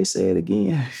what they said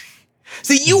again.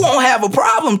 See, you won't have a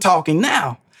problem talking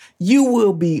now. You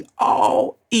will be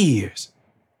all ears.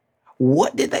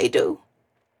 What did they do?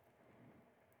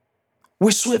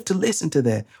 We're swift to listen to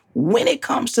that. When it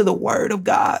comes to the word of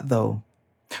God, though,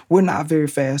 we're not very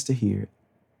fast to hear it.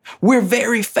 We're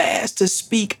very fast to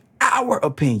speak our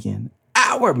opinion,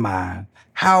 our mind,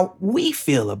 how we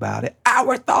feel about it,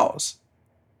 our thoughts.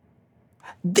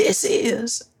 This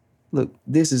is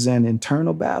an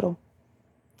internal battle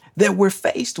that we're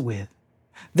faced with,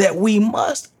 that we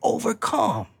must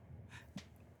overcome.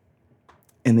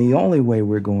 And the only way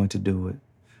we're going to do it,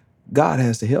 God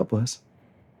has to help us.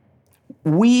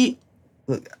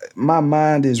 My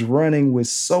mind is running with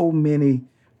so many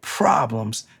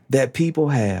problems that people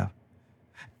have.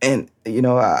 And, you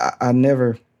know, I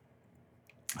never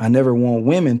want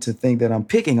women to think that I'm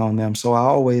picking on them. So I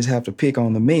always have to pick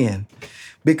on the men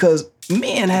because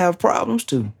men have problems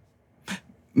too.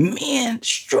 Men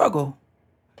struggle.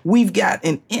 We've got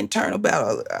an internal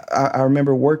battle. I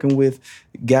remember working with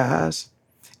guys,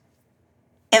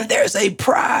 and there's a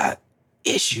pride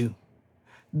issue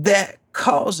that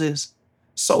causes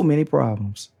so many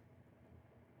problems.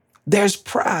 There's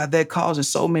pride that causes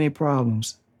so many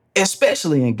problems,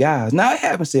 especially in guys. Now, it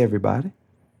happens to everybody,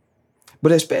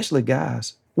 but especially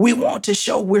guys. We want to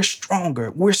show we're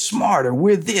stronger, we're smarter,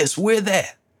 we're this, we're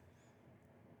that.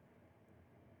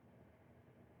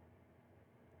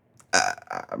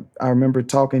 I remember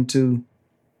there's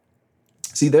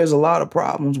a lot of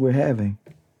problems we're having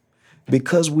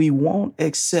because we won't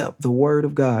accept the word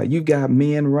of God. You've got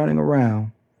men running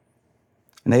around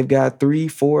and they've got 3,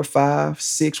 4, 5,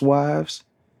 6 wives.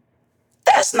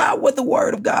 That's not what the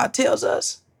word of God tells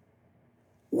us.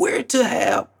 We're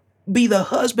to be the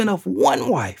husband of one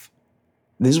wife.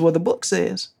 This is what the book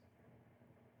says.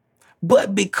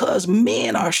 But because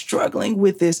men are struggling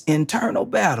with this internal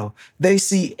battle, they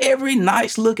see every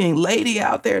nice looking lady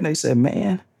out there and they say,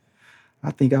 man,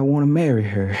 I think I want to marry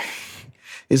her.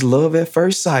 It's love at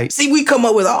first sight. See, we come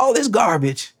up with all this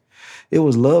garbage. It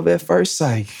was love at first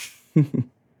sight.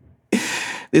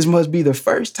 This must be the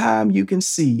first time you can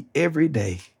see every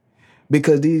day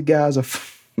because these guys are,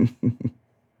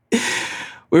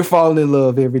 we're falling in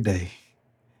love every day.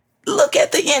 Look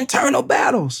at the internal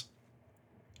battles.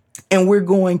 and we're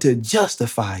going to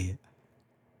justify it.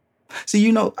 See,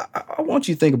 I want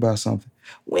you to think about something.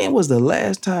 When was the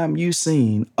last time you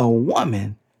seen a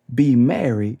woman be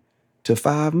married to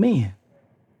 5 men?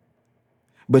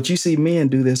 But you see men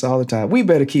do this all the time. We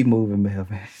better keep moving,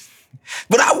 Melvin.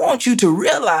 But I want you to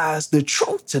realize the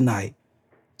truth tonight.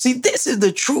 See, this is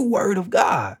the true word of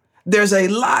God. There's a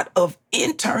lot of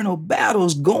internal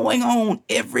battles going on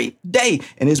every day,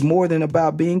 and it's more than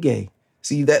about being gay.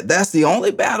 See, that's the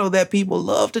only battle that people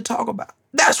love to talk about.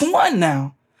 That's one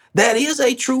now. That is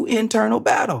a true internal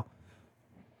battle.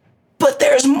 But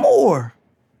there's more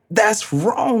that's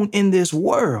wrong in this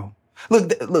world.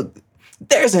 Look,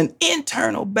 there's an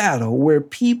internal battle where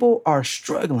people are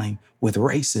struggling with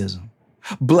racism.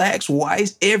 Blacks,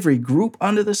 whites, every group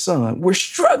under the sun, we're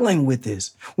struggling with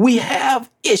this. We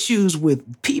have issues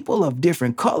with people of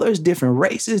different colors, different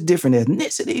races, different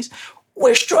ethnicities.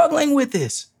 We're struggling with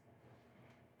this.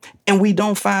 And we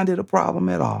don't find it a problem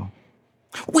at all.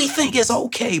 We think it's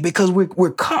okay because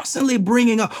we're constantly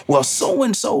bringing up, well,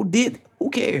 so-and-so did. Who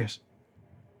cares?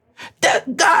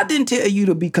 That God didn't tell you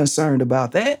to be concerned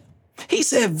about that. He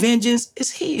said vengeance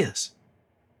is his.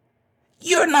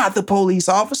 You're not the police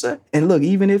officer. And look,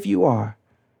 even if you are,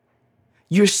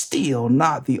 you're still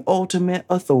not the ultimate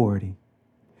authority.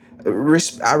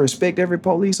 I respect every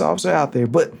police officer out there,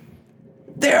 but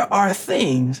there are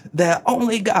things that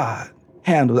only God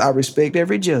handles. I respect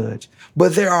every judge,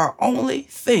 but there are only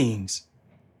things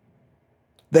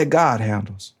that God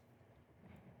handles.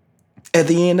 At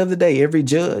the end of the day, every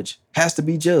judge has to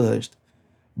be judged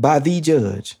by the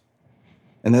judge,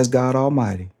 and that's God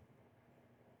Almighty.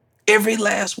 Every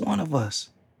last one of us.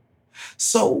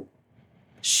 So,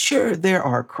 sure, there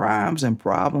are crimes and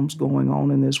problems going on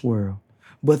in this world,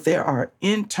 but there are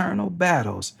internal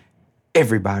battles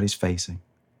everybody's facing.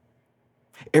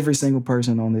 Every single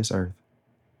person on this earth.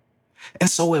 And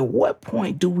so at what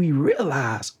point do we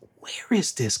realize, where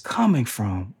is this coming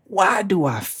from? Why do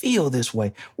I feel this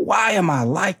way? Why am I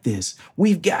like this?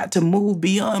 We've got to move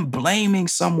beyond blaming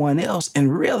someone else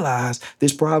and realize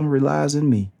this problem relies in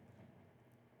me.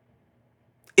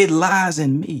 It lies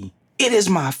in me. It is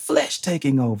my flesh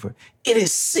taking over. It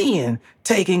is sin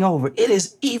taking over. It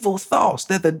is evil thoughts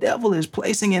that the devil is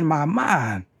placing in my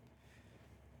mind.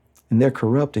 And they're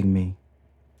corrupting me.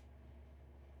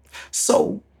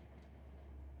 So,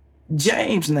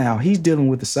 James now, he's dealing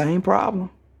with the same problem.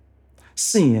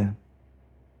 Sin.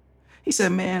 He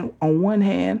said, man, on one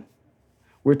hand,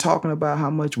 we're talking about how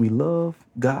much we love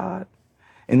God.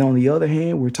 And on the other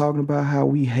hand, we're talking about how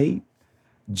we hate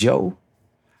Joe.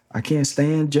 I can't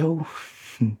stand Joe.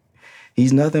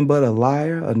 He's nothing but a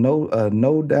liar, a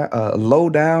low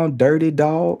down, dirty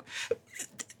dog.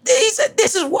 He said,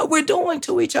 this is what we're doing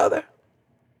to each other.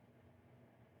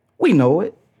 We know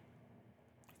it.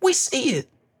 We see it.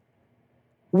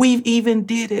 We've even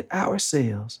did it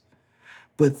ourselves.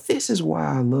 But this is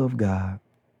why I love God.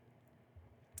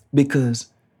 Because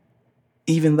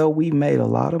even though we made a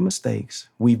lot of mistakes,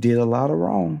 we did a lot of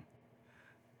wrong,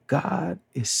 God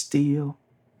is still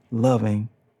loving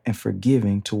and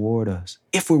forgiving toward us.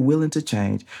 If we're willing to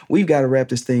change, we've got to wrap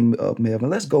this thing up, Melvin.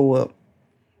 Let's go up.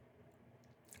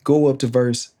 Go up to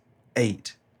verse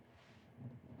 8.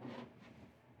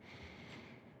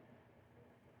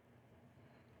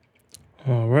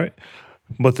 All right.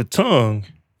 But the tongue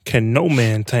can no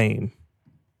man tame.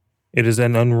 It is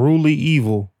an unruly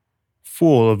evil,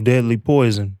 full of deadly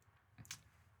poison.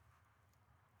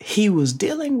 He was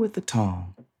dealing with the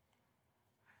tongue.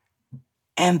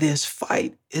 And this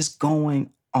fight is going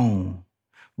on.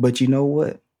 But you know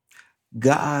what?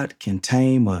 God can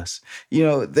tame us.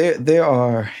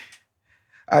 I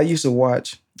used to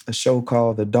watch a show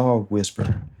called The Dog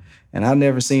Whisperer. And I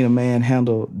never seen a man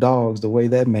handle dogs the way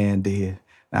that man did.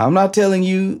 Now, I'm not telling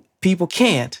you people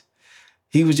can't.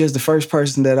 He was just the first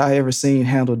person that I ever seen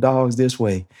handle dogs this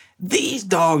way. These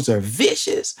dogs are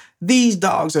vicious. These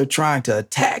dogs are trying to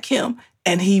attack him.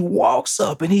 And he walks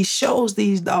up and he shows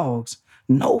these dogs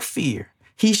no fear.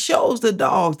 He shows the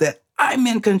dogs that I'm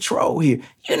in control here.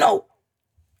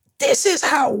 This is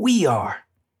how we are.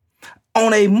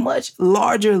 On a much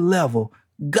larger level,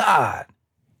 God,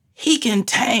 he can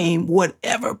tame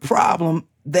whatever problem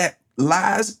that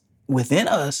lies within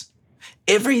us.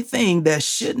 Everything that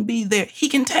shouldn't be there, he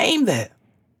can tame that.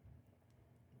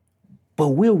 But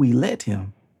will we let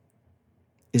him?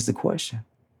 Is the question.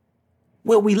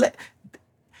 Will we let?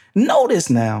 Notice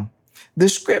now, the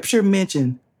scripture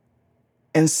mentioned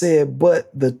and said, but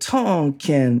the tongue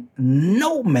can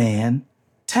no man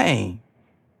tame.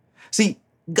 See,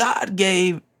 God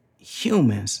gave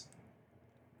humans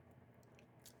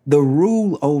the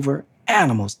rule over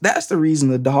animals. That's the reason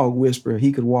the dog whisperer,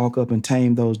 he could walk up and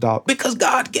tame those dogs, because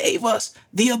God gave us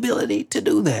the ability to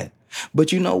do that.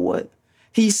 But you know what?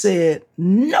 He said,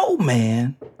 no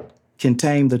man can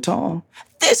tame the tongue.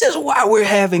 This is why we're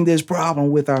having this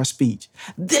problem with our speech.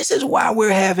 This is why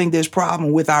we're having this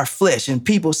problem with our flesh. And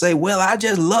people say, well, I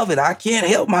just love it. I can't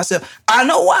help myself. I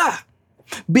know why.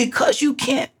 Because you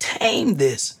can't tame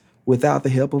this without the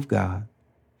help of God.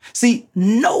 See,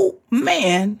 no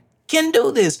man can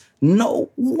do this.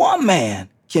 No one man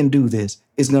can do this.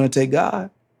 It's going to take God.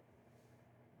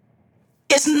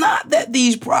 It's not that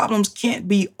these problems can't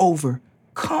be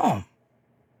overcome,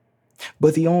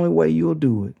 but the only way you'll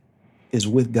do it is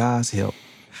with God's help.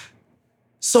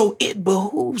 So it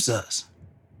behooves us.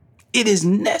 It is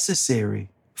necessary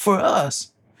for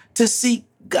us to seek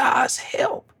God's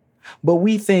help. But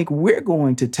we think we're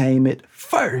going to tame it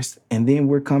first, and then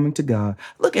we're coming to God.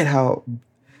 Look at how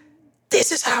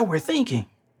this is how we're thinking.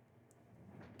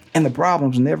 And the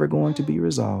problem's never going to be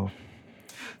resolved.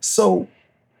 So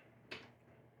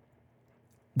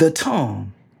the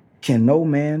tongue can no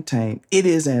man tame. It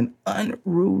is an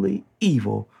unruly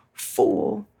evil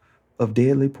full of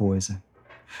deadly poison.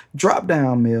 Drop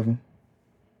down, Melvin.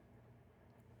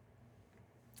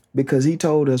 Because he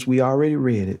told us, we already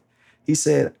read it. He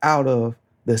said, out of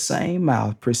the same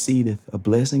mouth proceedeth a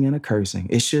blessing and a cursing.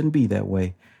 It shouldn't be that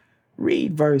way.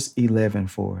 Read verse 11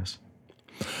 for us.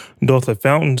 Doth a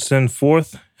fountain send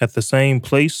forth at the same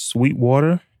place sweet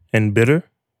water and bitter?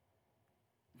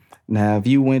 Now, if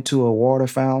you went to a water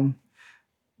fountain,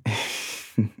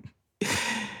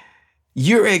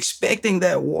 you're expecting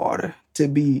that water to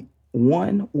be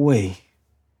one way.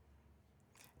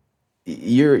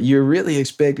 You're really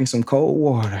expecting some cold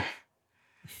water.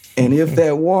 And if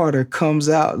that water comes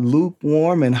out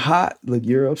lukewarm and hot, look,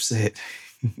 you're upset.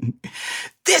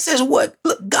 This is what,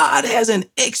 look, God has an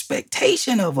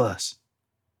expectation of us.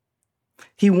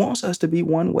 He wants us to be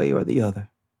one way or the other.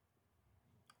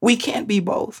 We can't be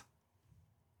both.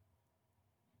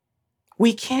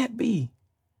 We can't be.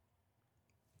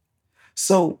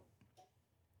 So,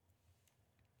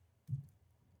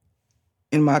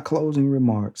 in my closing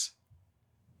remarks,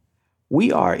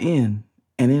 we are in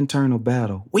an internal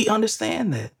battle. We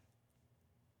understand that.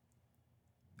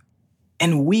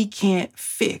 And we can't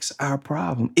fix our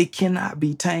problem. It cannot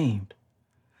be tamed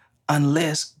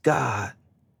unless God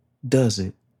does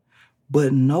it.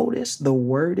 But notice the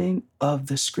wording of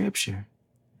the scripture.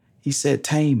 He said,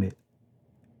 tame it.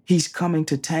 He's coming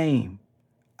to tame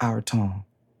our tongue.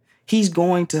 He's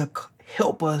going to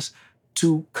help us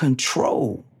to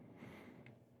control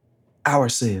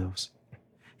ourselves.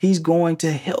 He's going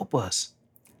to help us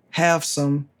have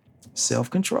some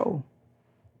self-control.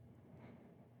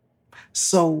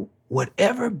 So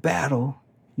whatever battle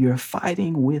you're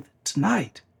fighting with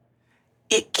tonight,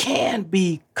 it can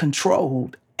be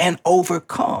controlled and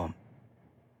overcome.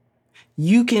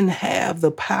 You can have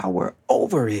the power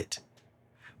over it,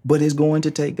 but it's going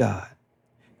to take God.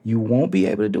 You won't be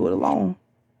able to do it alone.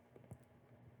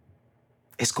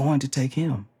 It's going to take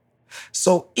Him.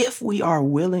 So if we are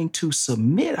willing to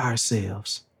submit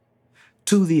ourselves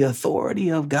to the authority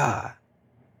of God,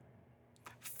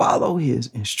 follow His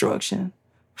instruction,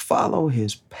 follow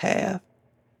His path,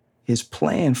 His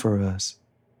plan for us,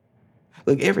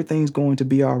 look, everything's going to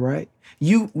be all right.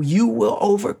 You will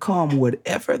overcome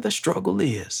whatever the struggle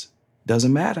is.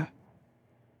 Doesn't matter.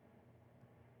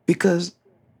 Because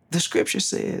the scripture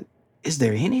said, is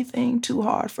there anything too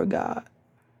hard for God?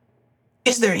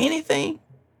 Is there anything?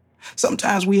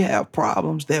 Sometimes we have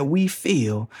problems that we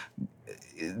feel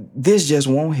this just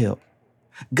won't help.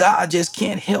 God just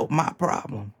can't help my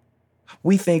problem.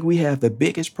 We think we have the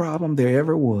biggest problem there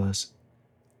ever was.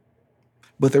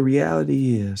 But the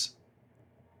reality is,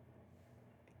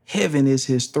 heaven is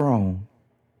His throne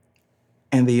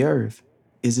and the earth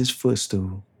is His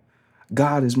footstool.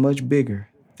 God is much bigger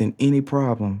than any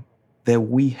problem that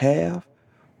we have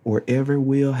or ever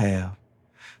will have.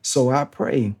 So I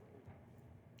pray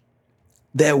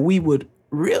that we would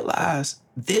realize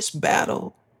this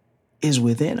battle is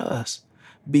within us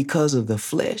because of the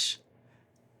flesh,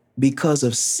 because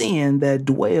of sin that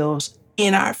dwells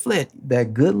in our flesh,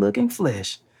 that good-looking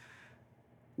flesh,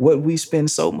 what we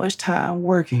spend so much time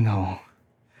working on,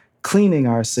 cleaning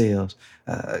ourselves,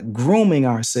 grooming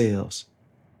ourselves,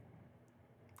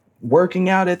 working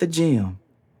out at the gym.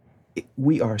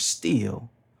 We are still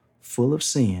full of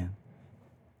sin.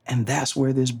 And that's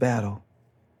where this battle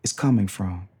is coming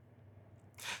from.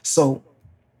 So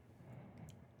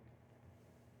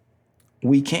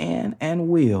we can and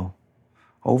will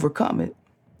overcome it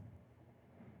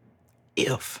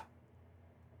if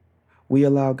we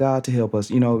allow God to help us.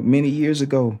 You know, many years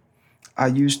ago, I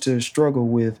used to struggle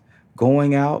with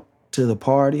going out to the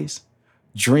parties,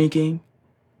 drinking,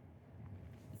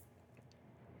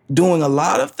 doing a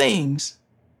lot of things,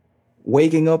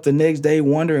 waking up the next day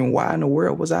wondering why in the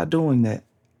world was I doing that.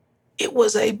 It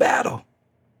was a battle.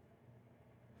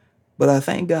 But I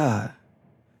thank God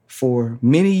for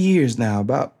many years now,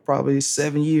 about probably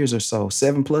 7 years or so,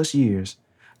 7+ years,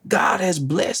 God has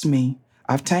blessed me.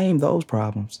 I've tamed those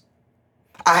problems.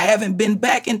 I haven't been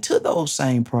back into those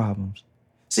same problems.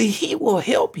 See, he will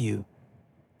help you.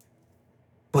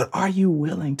 But are you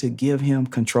willing to give him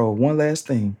control? One last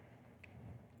thing.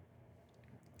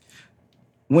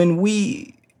 When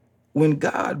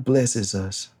God blesses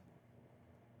us,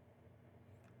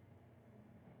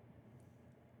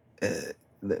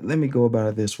 let me go about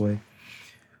it this way.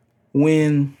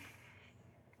 When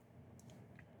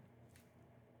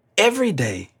every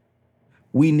day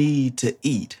we need to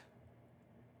eat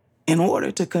in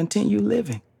order to continue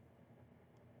living.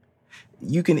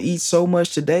 You can eat so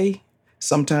much today.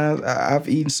 Sometimes I've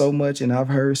eaten so much and I've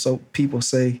heard people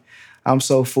say, I'm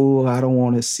so full, I don't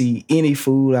want to see any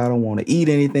food. I don't want to eat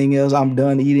anything else. I'm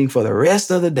done eating for the rest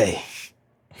of the day.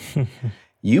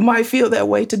 You might feel that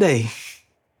way today,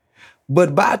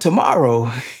 but by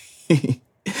tomorrow,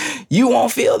 you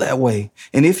won't feel that way.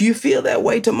 And if you feel that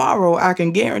way tomorrow, I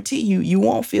can guarantee you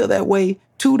won't feel that way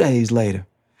 2 days later.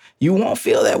 You won't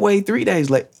feel that way 3 days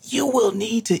later. You will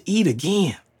need to eat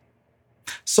again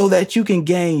so that you can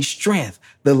gain strength.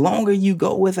 The longer you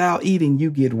go without eating, you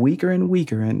get weaker and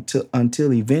weaker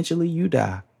until eventually you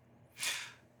die.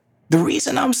 The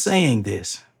reason I'm saying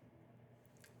this,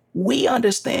 we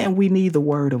understand we need the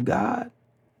word of God.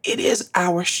 It is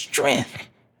our strength.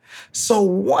 So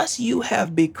once you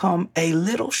have become a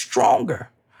little stronger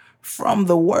from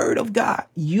the word of God,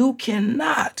 you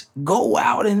cannot go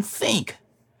out and think,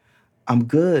 I'm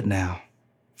good now.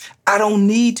 I don't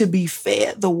need to be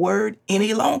fed the word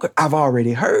any longer. I've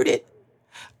already heard it.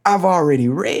 I've already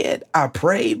read. I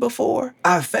prayed before.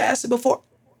 I fasted before.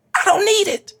 I don't need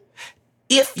it.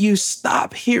 If you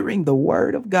stop hearing the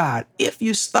word of God, if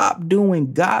you stop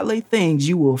doing godly things,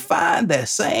 you will find that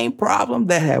same problem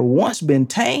that had once been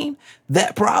tamed,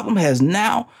 that problem has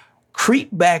now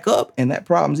creeped back up, and that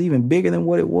problem's even bigger than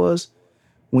what it was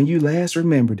when you last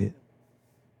remembered it.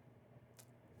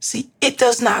 See, it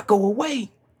does not go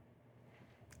away.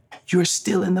 You're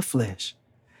still in the flesh,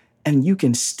 and you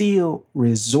can still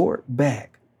resort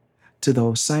back to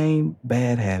those same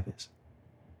bad habits.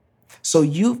 So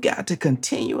you've got to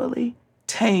continually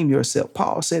tame yourself.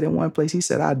 Paul said in one place, he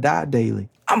said, I die daily.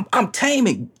 I'm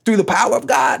taming through the power of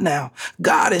God now.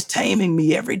 God is taming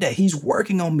me every day. He's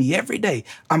working on me every day.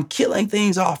 I'm killing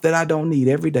things off that I don't need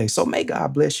every day. So may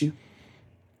God bless you.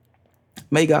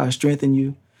 May God strengthen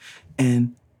you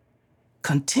and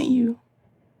continue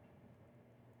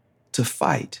to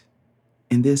fight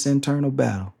in this internal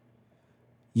battle.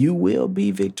 You will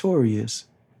be victorious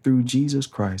through Jesus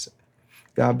Christ.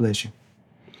 God bless you.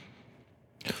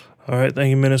 All right. Thank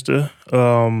you, Minister.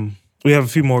 We have a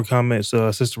few more comments.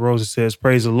 Sister Rosa says,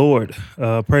 praise the Lord.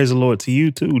 Praise the Lord to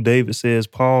you too. David says,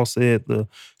 Paul said the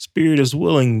spirit is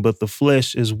willing, but the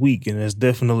flesh is weak. And that's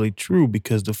definitely true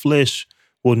because the flesh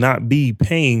will not be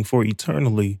paying for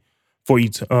eternity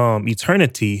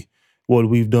what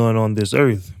we've done on this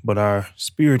earth, but our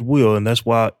spirit will. And that's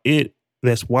why it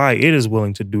is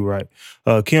willing to do right.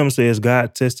 Kim says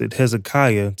God tested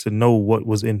Hezekiah to know what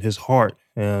was in his heart.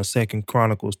 2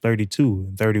 Chronicles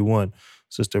 32:31.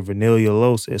 Sister Vernelia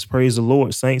Lowe says, praise the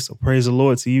Lord, saints. So praise the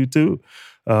Lord to you too.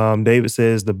 David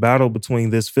says the battle between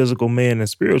this physical man and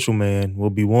spiritual man will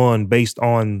be won based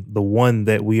on the one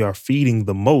that we are feeding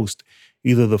the most,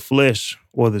 either the flesh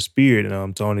or the spirit.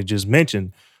 And Tony just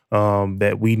mentioned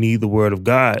that we need the word of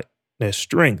God as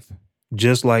strength,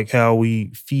 just like how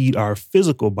we feed our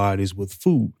physical bodies with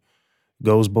food.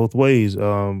 Goes both ways.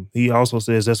 He also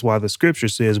says that's why the scripture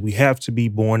says we have to be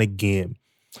born again.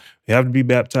 We have to be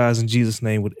baptized in Jesus'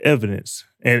 name with evidence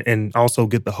and also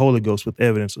get the Holy Ghost with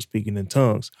evidence of speaking in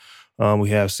tongues. We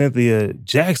have Cynthia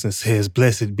Jackson says,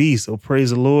 blessed be. So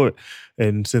praise the Lord.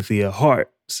 And Cynthia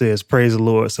Hart says, praise the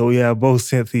Lord. So we have both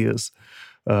Cynthias.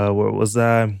 Where was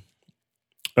I?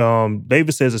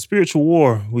 David says a spiritual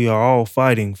war, we are all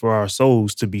fighting for our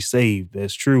souls to be saved.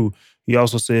 That's true. He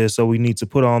also says, so we need to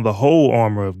put on the whole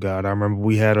armor of God. I remember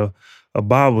we had a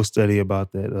Bible study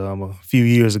about that a few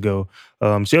years ago.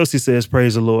 Chelsea says,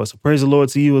 praise the Lord. So praise the Lord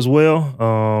to you as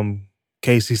well.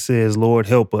 Casey says, Lord,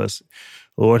 help us.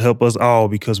 Lord, help us all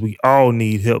because we all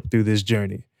need help through this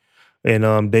journey.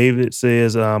 And David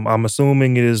says, I'm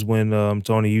assuming it is when,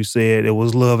 Tony, you said it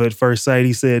was love at first sight.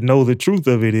 He said, no, the truth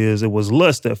of it is it was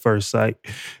lust at first sight.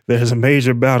 There's a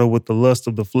major battle with the lust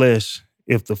of the flesh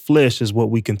if the flesh is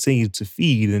what we continue to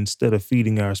feed instead of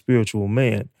feeding our spiritual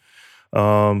man.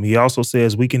 He also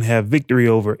says we can have victory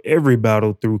over every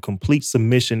battle through complete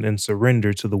submission and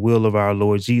surrender to the will of our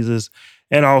Lord Jesus.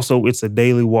 And also, it's a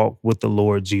daily walk with the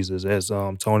Lord Jesus. As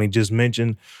Tony just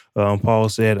mentioned, Paul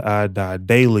said, I die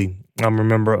daily.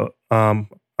 I'm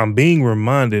being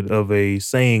reminded of a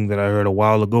saying that I heard a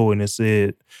while ago, and it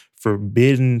said,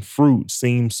 forbidden fruit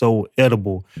seems so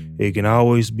edible. It can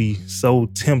always be so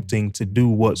tempting to do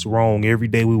what's wrong. Every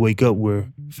day we wake up, we're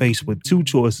faced with two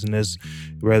choices, and that's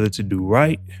whether to do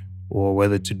right or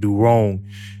whether to do wrong.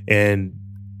 And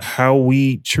how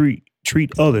we treat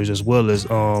others as well as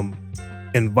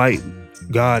invite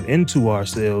God into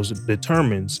ourselves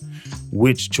determines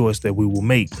which choice that we will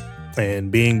make.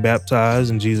 And being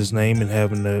baptized in Jesus' name and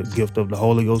having the gift of the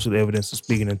Holy Ghost with evidence of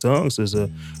speaking in tongues is a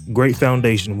great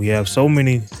foundation. We have so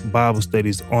many Bible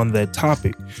studies on that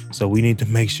topic, so we need to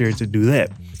make sure to do that.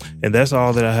 And that's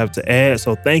all that I have to add.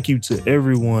 So thank you to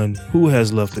everyone who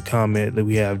has left a comment. That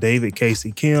we have David,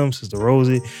 Casey, Kim, Sister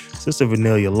Rosie, Sister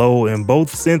Vanilla Lowe, and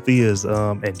both Cynthia's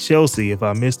and Chelsea. If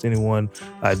I missed anyone,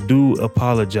 I do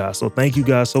apologize. So thank you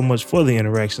guys so much for the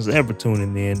interactions and for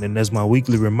tuning in. And as my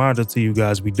weekly reminder to you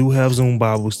guys, we do have Zoom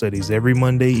Bible studies every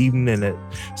Monday evening at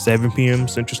 7 p.m.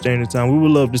 Central Standard Time. We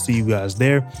would love to see you guys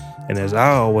there. And as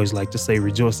I always like to say,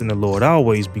 rejoice in the Lord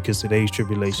always, because today's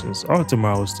tribulations are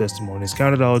tomorrow's testimonies.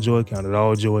 Count it all joy,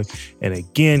 and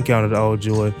again, count it all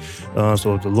joy.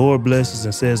 So if the Lord blesses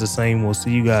and says the same, we'll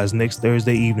see you guys next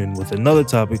Thursday evening with another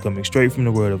topic coming straight from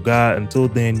the Word of God. Until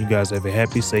then, you guys have a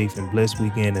happy, safe, and blessed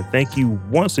weekend. And thank you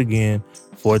once again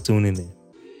for tuning in.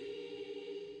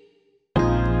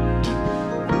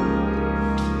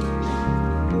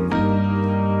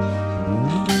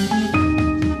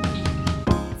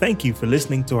 Thank you for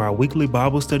listening to our weekly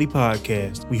Bible study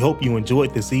podcast. We hope you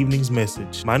enjoyed this evening's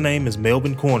message. My name is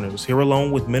Melvin Corners, here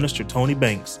along with Minister Tony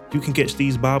Banks. You can catch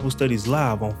these Bible studies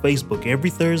live on Facebook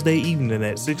every Thursday evening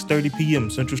at 6:30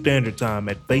 p.m. Central Standard Time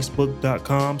at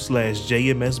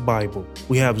facebook.com/JMS Bible.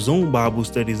 We have Zoom Bible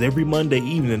studies every Monday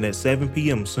evening at 7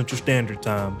 p.m. Central Standard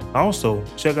Time. Also,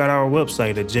 check out our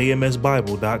website at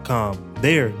jmsbible.com.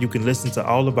 There, you can listen to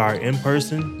all of our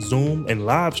in-person, Zoom, and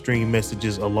live stream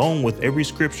messages along with every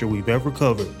scripture we've ever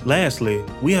covered. Lastly,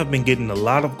 we have been getting a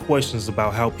lot of questions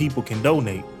about how people can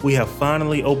donate. We have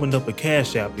finally opened up a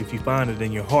Cash App if you find it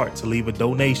in your heart to leave a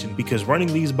donation, because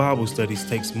running these Bible studies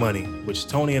takes money, which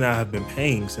Tony and I have been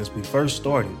paying since we first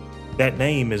started. That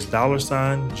name is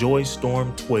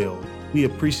 $JoyStorm12. We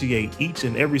appreciate each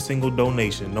and every single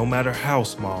donation, no matter how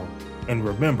small. And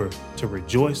remember to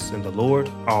rejoice in the Lord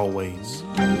always.